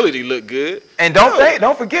facility look good. And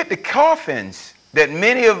don't forget the coffins that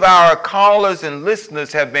many of our callers and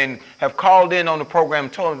listeners have called in on the program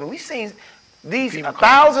and told them, we've seen these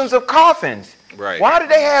thousands of coffins. Right. Why do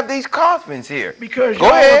they have these coffins here? Because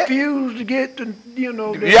y'all refuse to get the,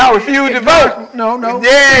 y'all refuse to vote. No.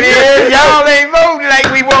 Yeah, it is. Y'all ain't voting like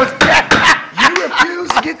we want. You refuse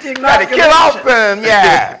to get the inoculations. To kill off them,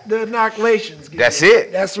 yeah. The inoculations. That's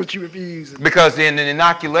it. That's what you refuse. Because in the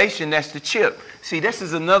inoculation, that's the chip. See, this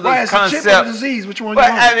is another concept. It's a chip or disease. Which one?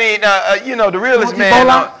 But I mean, the realest man,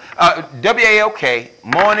 WAOK,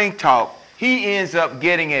 Morning Talk, he ends up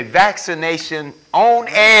getting a vaccination on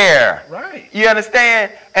air. Right. You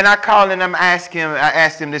understand? And I called him and I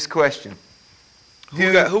asked him this question.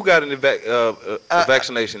 Who got a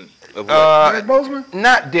vaccination of what? Derek Bozeman?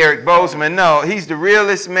 Not Derek Bozeman, no. He's the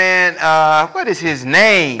realest man. What is his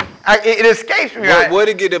name? It escapes me. What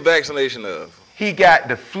did he get a vaccination of? He got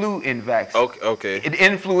the flu vaccine. Okay.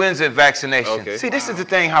 Influenza vaccination. Okay. See, this is the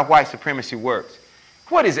thing how white supremacy works.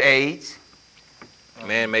 What is AIDS?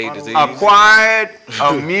 Man-made disease. Acquired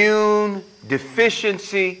immune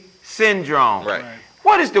deficiency syndrome. Right.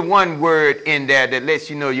 What is the one word in there that lets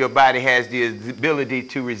you know your body has the ability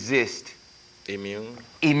to resist? Immune.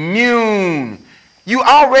 Immune. You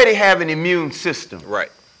already have an immune system. Right.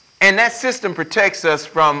 And that system protects us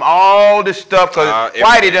from all the stuff, because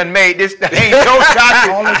Whitey done made this thing. No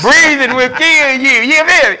chocolate breathing will kill you. You hear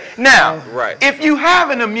me? Now, if you have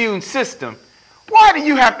an immune system, why do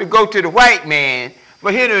you have to go to the white man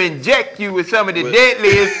for him to inject you with some of the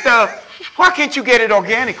deadliest stuff? Why can't you get it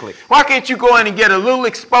organically? Why can't you go in and get a little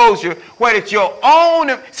exposure where it's your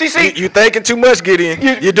own? See, you thinking too much, Gideon.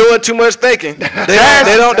 You're doing too much thinking. They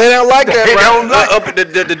don't like that. They don't like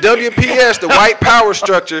the WPS, the white power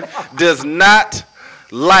structure, does not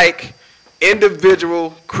like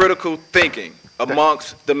individual critical thinking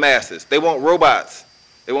amongst the masses. They want robots.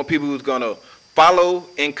 They want people who's gonna follow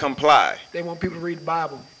and comply. They want people to read the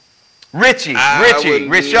Bible. Richard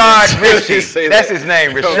Ritchie. That's his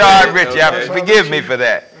name, Richard Ritchie. Forgive me for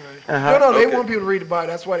that. No, they want people to read the Bible.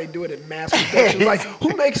 That's why they do it in mass production. Like,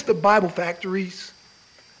 who makes the Bible factories?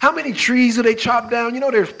 How many trees do they chop down?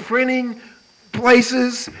 There's printing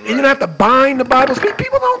places, and you don't have to bind the Bibles.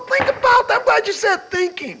 People don't think about that. I'm glad you said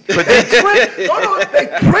thinking. But they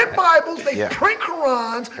print Bibles, they print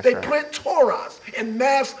Qurans, they print Torahs in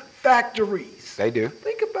mass factories. They do.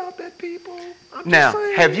 Think about that, people. Now,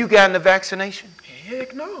 have you gotten a vaccination?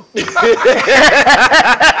 Heck no.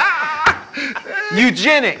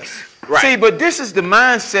 Eugenics. Right. See, but this is the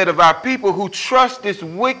mindset of our people who trust this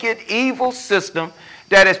wicked, evil system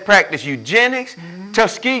that has practiced eugenics,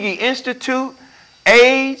 Tuskegee Institute,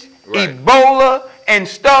 AIDS, Ebola, and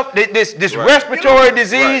stuff. This respiratory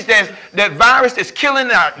disease, that virus that's killing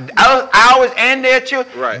ours and their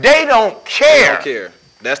children. Right. They don't care. They don't care.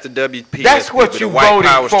 That's the WPS. That's what you the white voted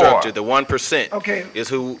power for. Structure, the 1% is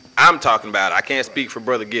who I'm talking about. I can't speak for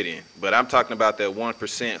Brother Gideon, but I'm talking about that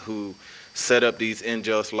 1% who set up these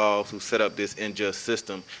unjust laws, who set up this unjust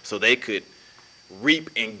system so they could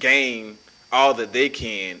reap and gain all that they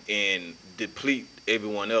can and deplete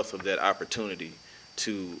everyone else of that opportunity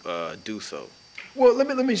to do so. Well,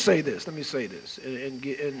 let me say this.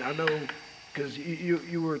 And I know, because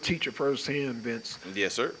you were a teacher firsthand, Vince.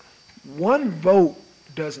 Yes, sir. One vote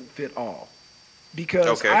doesn't fit all,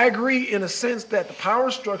 because I agree in a sense that the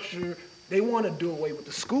power structure, they want to do away with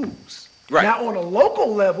the schools. Right. Now on a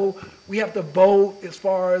local level, we have to vote as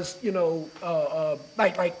far as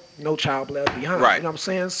like no child left behind. Right. You know what I'm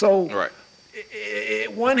saying? So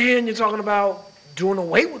one hand you're talking about doing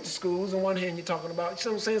away with the schools, and one hand you're talking about, you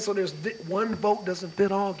know what I'm saying? So there's one vote doesn't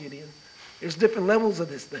fit all, Gideon. There's different levels of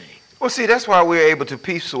this thing. Well, see, that's why we're able to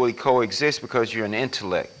peacefully coexist, because you're an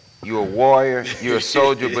intellect. You're a warrior, you're a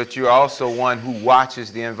soldier, but you're also one who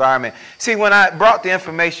watches the environment. See, when I brought the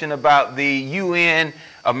information about the UN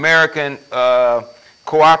American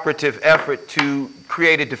cooperative effort to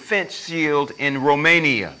create a defense shield in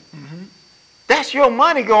Romania. That's your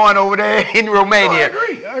money going over there in Romania.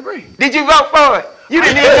 I agree. Did you vote for it? You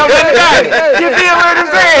didn't even know nothing about it. You feel what I'm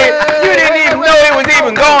saying? You didn't even know it was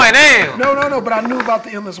even going on. No, but I knew about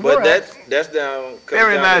the Endless War But Act. that's down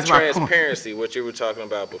to transparency, what you were talking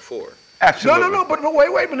about before. Absolutely. No, but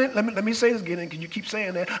wait a minute. Let me say this again, because you keep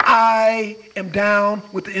saying that. I am down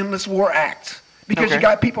with the Endless War Act. Because you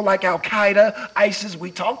got people like Al-Qaeda, ISIS,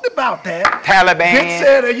 we talked about that. Taliban. Vic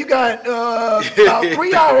said you got about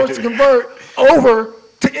 3 hours to convert over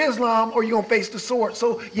to Islam or you're going to face the sword.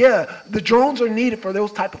 So, yeah, the drones are needed for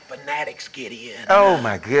those type of fanatics, Gideon. Oh,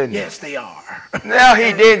 my goodness. Yes, they are. No,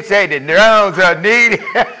 he didn't say the drones are needed.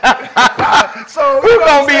 So who's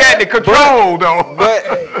going to be at the control, though?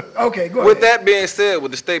 But okay, go ahead. With that being said,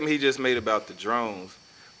 with the statement he just made about the drones,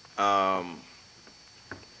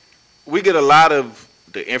 we get a lot of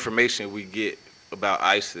the information we get about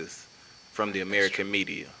ISIS from the American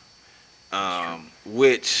media,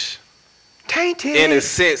 which, tainted, in a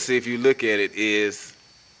sense, if you look at it, is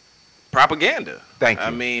propaganda. Thank you. I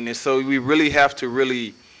mean, and so we really have to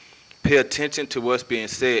really pay attention to what's being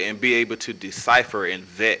said and be able to decipher and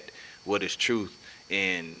vet what is truth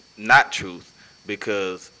and not truth,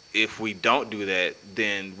 because if we don't do that,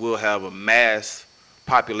 then we'll have a mass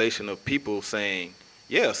population of people saying,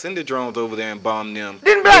 yeah, send the drones over there and bomb them.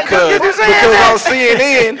 Because on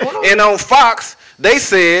CNN and on Fox, they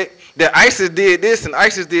said that ISIS did this and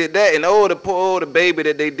ISIS did that, and the poor the baby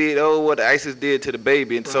that they did, what the ISIS did to the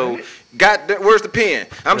baby. And so, where's the pen?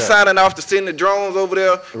 I'm signing off to send the drones over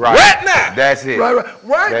there right now. That's it. Right.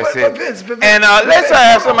 That's But it. Vince, And let's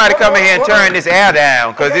have somebody come in here and turn this air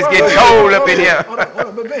down, because it's getting cold up in here. Hold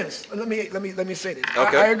on. But Vince, let me say this.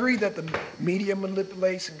 Okay. I agree that the media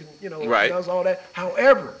manipulates and Right. does all that.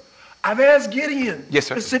 However, I've asked Gideon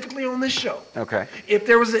specifically on this show, if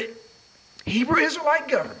there was a Hebrew Israelite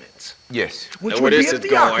government, which would be a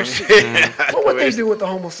theocracy, what would they do with the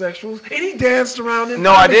homosexuals? And he danced around them.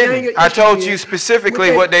 No, I didn't. I told you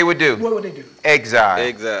specifically what they would do. What would they do?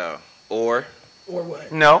 Exile. Or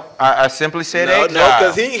what? No, I simply said exile. No,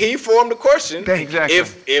 because he formed the question. Exactly.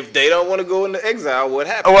 If they don't want to go into exile, what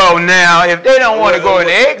happens? Well, now, if they don't want to go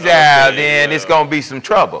into exile, then it's going to be some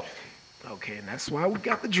trouble. Okay, and that's why we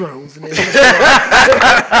got the drones. And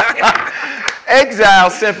exile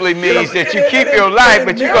simply means that you keep your life,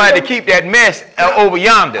 but you're going to have to keep that mess over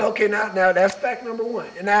yonder. Okay, now that's fact number one.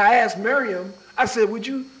 And now I asked Miriam, I said, would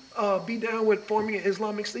you be down with forming an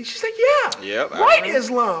Islamic state? She said, yeah. Yep. Right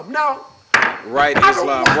Islam. Now, right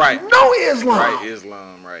Islam, right. No Islam. Right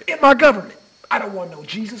Islam, right. In my government. I don't want no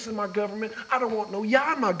Jesus in my government. I don't want no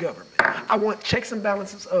Yah in my government. I want checks and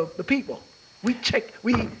balances of the people. We check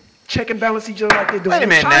and balance each other like they're doing. Wait a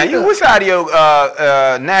minute now. You which side of your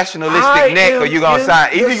nationalistic neck are you going to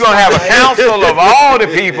sign? Either you're going to have a council of all the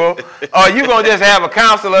people, or you're going to just have a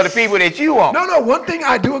council of the people that you want. No. One thing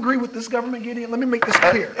I do agree with this government, Gideon, let me make this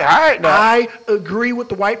clear. All right, now. I agree with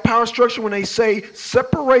the white power structure when they say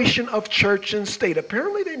separation of church and state.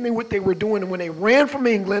 Apparently they knew what they were doing when they ran from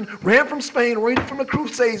England, ran from Spain, ran from the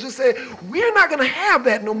Crusades. They said, we're not going to have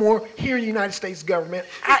that no more here in the United States government.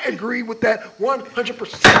 I agree with that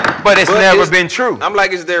 100%. But it's never been true. I'm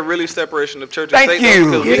like, is there really separation of church and state? Thank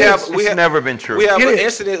you. It's never been true. We have an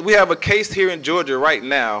incident. We have a case here in Georgia right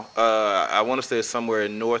now. I want to say it's somewhere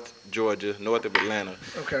in North Georgia, north of Atlanta.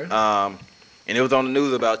 Okay. And it was on the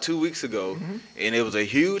news about 2 weeks ago, and it was a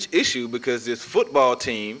huge issue because this football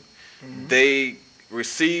team, they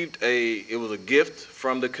received it was a gift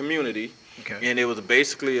from the community, and it was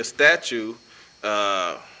basically a statue,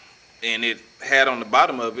 and it had on the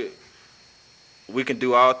bottom of it, we can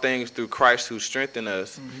do all things through Christ who strengthened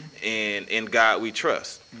us, and in God we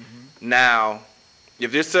trust. Now,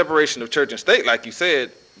 if there's separation of church and state, like you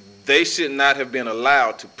said, they should not have been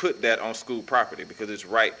allowed to put that on school property because it's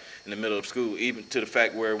right in the middle of school, even to the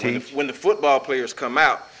fact where when the football players come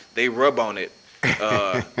out, they rub on it,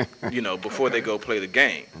 before they go play the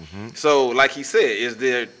game. So, like he said, is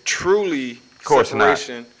there truly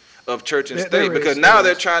separation of church and state? Because now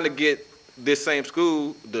they're trying to get this same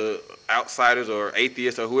school, the outsiders or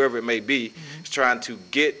atheists or whoever it may be, is trying to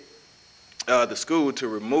get the school to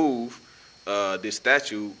remove this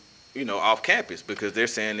statue, off campus because they're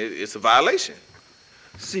saying it's a violation.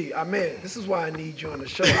 See, this is why I need you on the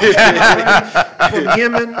show. From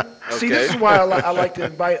Yemen. See, this is why I like to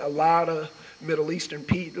invite a lot of Middle Eastern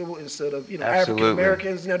people instead of African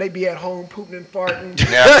Americans. They be at home pooping and farting,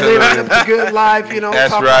 living the good life. Talking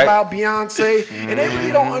about Beyonce, and they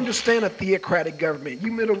really don't understand a theocratic government.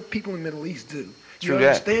 People in the Middle East do. You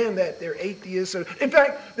understand that they're atheists. In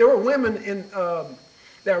fact, there were women in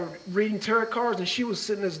that were reading tarot cards, and she was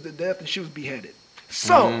sentenced to death, and she was beheaded.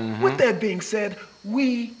 So, with that being said,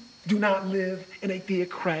 we do not live in a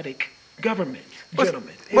theocratic government,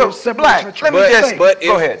 gentlemen. Well, Black, let me just but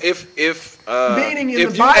go ahead. If meaning in if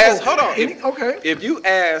the you Bible, ask, hold on, okay. if you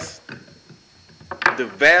ask the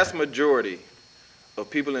vast majority of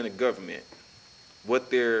people in the government what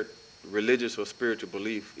their religious or spiritual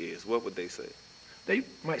belief is, what would they say? They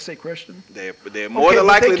might say Christian. They're more than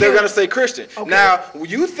likely they're going to say Christian. Okay. Now,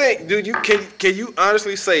 you think, can you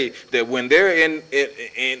honestly say that when they're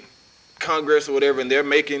in Congress or whatever and they're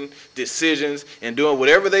making decisions and doing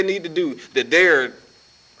whatever they need to do, that they're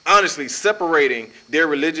honestly separating their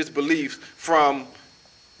religious beliefs from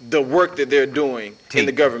the work that they're doing in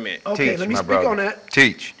the government? Okay, let me speak on that.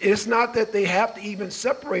 Teach. It's not that they have to even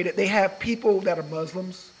separate it. They have people that are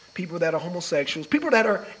Muslims, people that are homosexuals, people that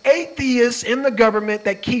are atheists in the government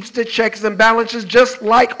that keeps the checks and balances, just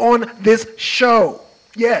like on this show.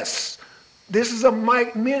 Yes. This is a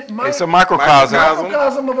it's a microcosm.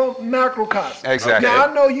 Microcosm of a macrocosm. Exactly. Now,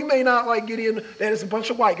 I know you may not like Gideon, that there's a bunch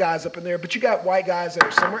of white guys up in there, but you got white guys that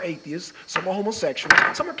are, some are atheists, some are homosexuals,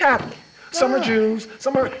 some are Catholic, some are Jews,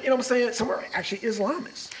 some are, you know what I'm saying, some are actually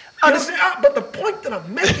Islamists. But the point that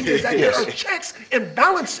I'm making is that there are checks and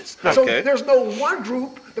balances. Okay. So there's no one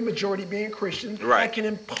group, the majority being Christian, right, that can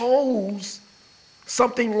impose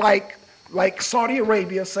something like Saudi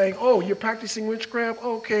Arabia saying, oh, you're practicing witchcraft?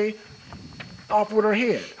 Okay, off with her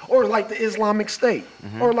head. Or like the Islamic State,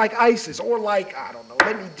 or like ISIS, or like, I don't know,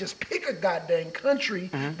 let me just pick a goddamn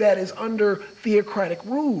country that is under theocratic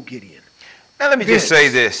rule, Gideon. Now let me just say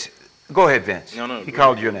this. Go ahead, Vince. No, he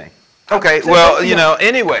called your name. Okay, well, you know,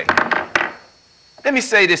 anyway, let me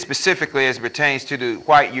say this specifically as it pertains to the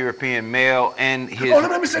white European male and his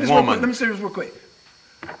woman. Let me say this real quick.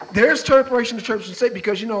 There's separation of church and state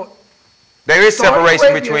because, you know, there is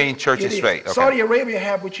separation between church and state. Okay. Saudi Arabia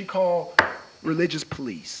have what you call religious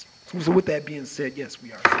police. So with that being said, yes,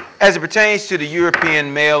 we are. As it pertains to the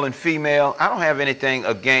European male and female, I don't have anything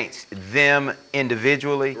against them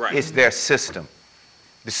individually. Right. It's their system.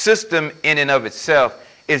 The system in and of itself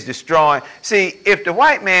is destroying. See, if the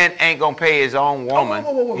white man ain't gonna pay his own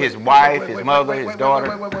woman, his wife, his mother, his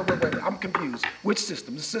daughter. Wait. I'm confused. Which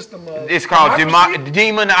system? The system of it's called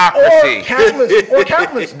demonocracy. Or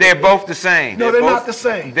capitalism. They're both the same. No, they're not the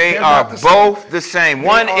same. They are both the same.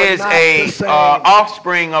 One is a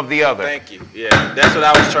offspring of the other. Thank you. Yeah, that's what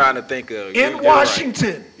I was trying to think of. In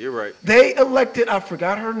Washington, you're right. They elected, I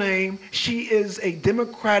forgot her name. She is a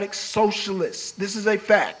Democratic socialist. This is a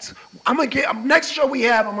fact. I'm gonna get next show we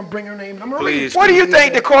have. I'm gonna bring her name. I'm gonna read. What do you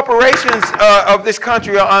think the corporations of this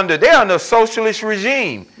country are under? They're under a socialist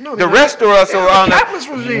regime. No, the rest of us are under capitalist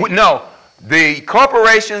regime. No, the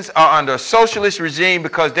corporations are under a socialist regime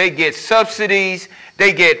because they get subsidies.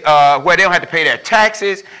 They get where they don't have to pay their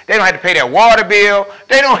taxes. They don't have to pay their water bill.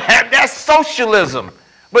 They don't have. That's socialism.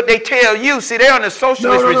 But they tell you, see, they're on the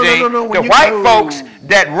socialist regime. The white folks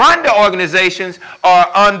that run the organizations are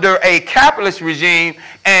under a capitalist regime,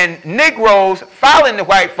 and Negroes following the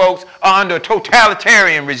white folks are under a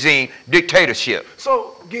totalitarian regime, dictatorship.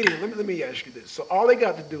 So, Gideon, let me ask you this. So all they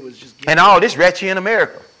got to do is just get... And all this wretched in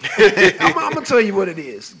America. I'm going to tell you what it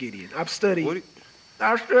is, Gideon. I've studied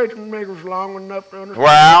Negroes long enough to understand.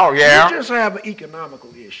 Well, yeah. You just have an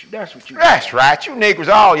economical issue. That's what you That's right. You Negroes,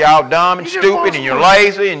 all y'all dumb and stupid, and you're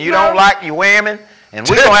lazy, and you don't like your women. And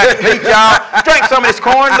we're going to have to teach y'all. Drink some of this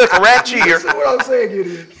corn liquor right here. Listen to what I'm saying,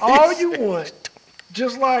 Gideon. All you want,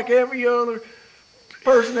 just like every other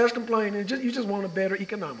person that's complaining, you just want a better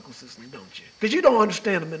economical system, don't you? Because you don't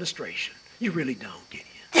understand administration. You really don't, Gideon.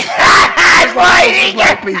 It's like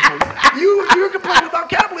black people. You're complaining about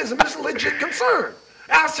capitalism. It's a legit concern.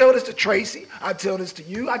 I tell this to Tracy. I tell this to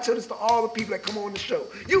you. I tell this to all the people that come on the show.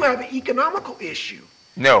 You have an economical issue.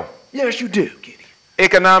 No. Yes, you do, Gideon.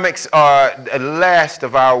 Economics are the last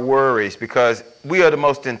of our worries because we are the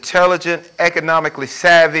most intelligent, economically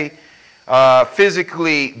savvy,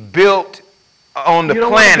 physically built on the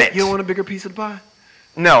planet. You don't want a bigger piece of the pie?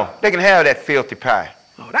 No, they can have that filthy pie.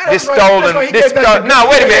 Oh, no, wait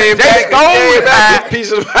a minute. They stole the pie. They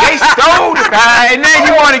stole the pie, and now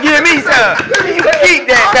you want to give me some. You keep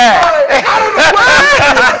that pie.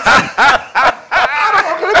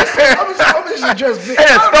 They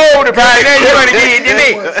stole the pie, now you want to give it to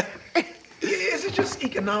me. Is it just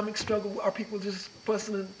economic struggle? Are people just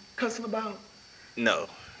fussing and cussing about? No,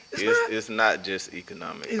 it's not just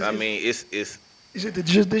economics. I mean, it's is it the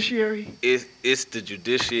judiciary? It's the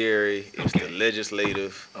judiciary. It's the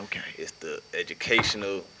legislative. Okay. It's the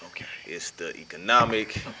educational. Okay. It's the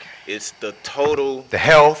economic. Okay. It's the total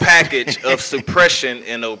health package of suppression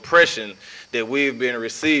and oppression that we've been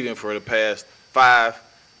receiving for the past 5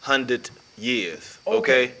 100 years.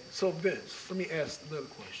 Okay? So Vince, let me ask another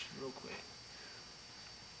question real quick.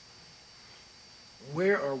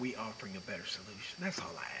 Where are we offering a better solution? That's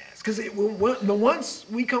all I ask. Because once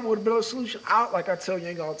we come with a better solution, like I tell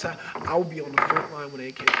Yang all the time, I will be on the front line with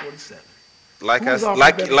AK-47.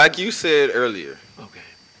 Like you said earlier, okay,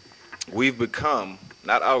 we've become,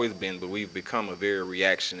 not always been, but we've become a very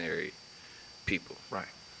reactionary people. Right.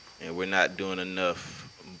 And we're not doing enough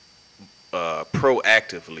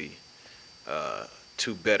proactively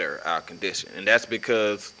to better our condition. And that's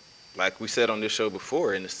because, like we said on this show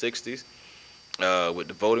before, in the 60s, with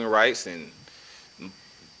the voting rights and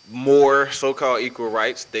more so-called equal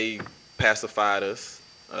rights, they pacified us.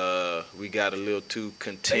 We got a little too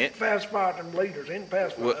content. They pacified them leaders, they didn't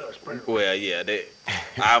pacify us. Well, yeah,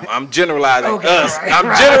 I'm generalizing Okay, us. right, I'm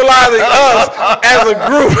right. generalizing us as a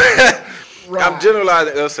group. Right. I'm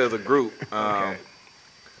generalizing us as a group. Okay.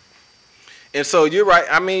 And so you're right.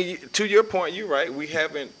 I mean, to your point, you're right. We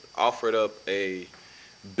haven't offered up a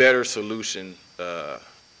better solution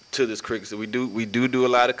to this cricket. So we do a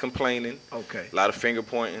lot of complaining. Okay. A lot of finger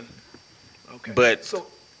pointing. Okay. But so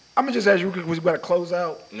I'm gonna just ask you, we've got to close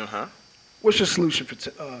out. What's your solution for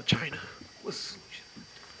China? What's the solution?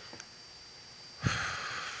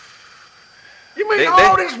 You mean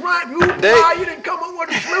all this right? You didn't come up with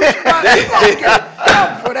a solution. Right? You gonna get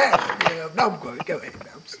down for that? Yeah, no, I'm good. Go ahead.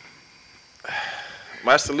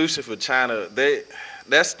 My solution for China,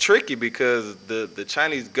 that's tricky because the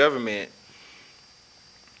Chinese government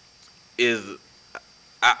is,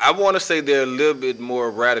 I want to say they're a little bit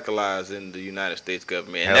more radicalized than the United States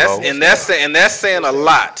government, and that's saying a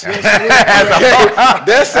lot.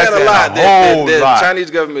 That's saying a lot. The Chinese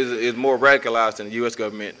government is more radicalized than the U.S.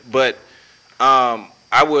 government, but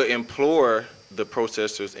I would implore the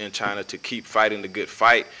protesters in China to keep fighting the good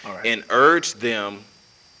fight and urge them,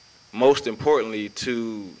 most importantly,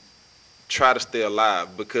 to try to stay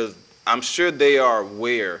alive, because I'm sure they are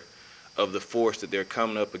aware of the force that they're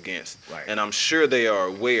coming up against. Right. And I'm sure they are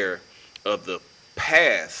aware of the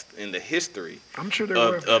past and the history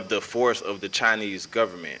of the force of the Chinese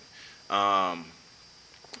government. And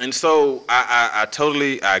so I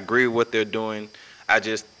totally agree with what they're doing. I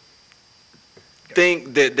just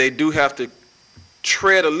think that they do have to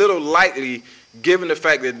tread a little lightly, given the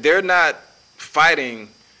fact that they're not fighting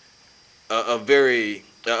a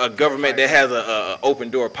government that has a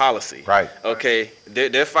open door policy. Right. Okay.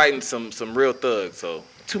 They're fighting some real thugs. So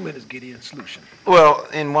 2 minutes, Gideon. Solution. Well,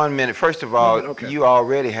 in 1 minute, first of all, Okay. you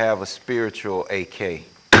already have a spiritual AK.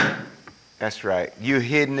 That's right. You're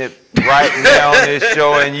hitting it right now on this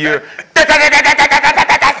show, and you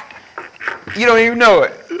don't even know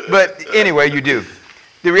it. But anyway, you do.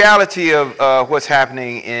 The reality of what's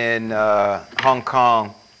happening in Hong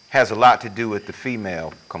Kong has a lot to do with the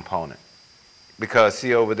female component. Because,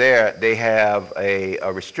 see, over there, they have a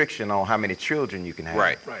restriction on how many children you can have.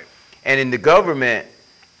 Right. Right. And then the government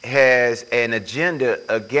has an agenda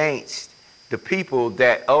against the people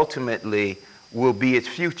that ultimately will be its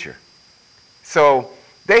future. So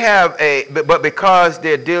they have but because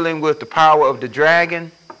they're dealing with the power of the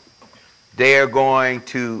dragon, they're going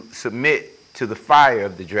to submit to the fire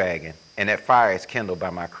of the dragon. And that fire is kindled by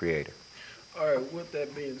my Creator. All right, with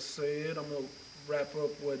that being said, I'm going to wrap up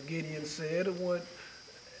what Gideon said and what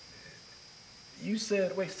you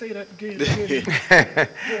said. Wait, say that again.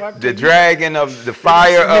 The dragon of the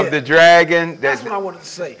fire of the dragon. That's what I wanted to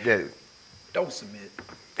say. Don't submit.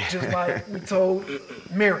 Just like we told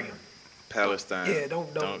Miriam. Palestine. Yeah, don't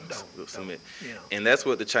submit. Yeah. And that's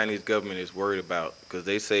what the Chinese government is worried about, because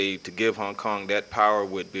they say to give Hong Kong that power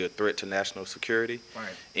would be a threat to national security.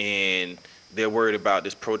 Right. And they're worried about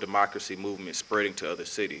this pro-democracy movement spreading to other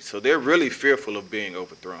cities. So they're really fearful of being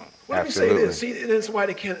overthrown. Well, let me say this. See, that's why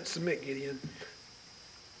they can't submit, Gideon.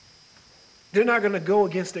 They're not going to go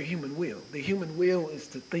against their human will. Their human will is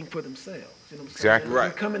to think for themselves. You know what I'm saying? Exactly. Right.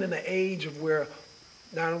 We're coming in an age of where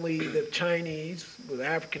not only the Chinese, but the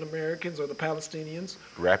African Americans or the Palestinians,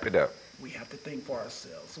 Wrap it up. we have to think for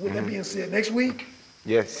ourselves. With that being said, next week,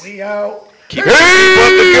 Yes. we out. Keep up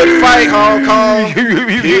the good fight, Hong Kong.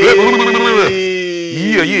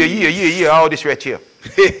 Yeah. All this right here.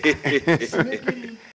 Submit, Gideon.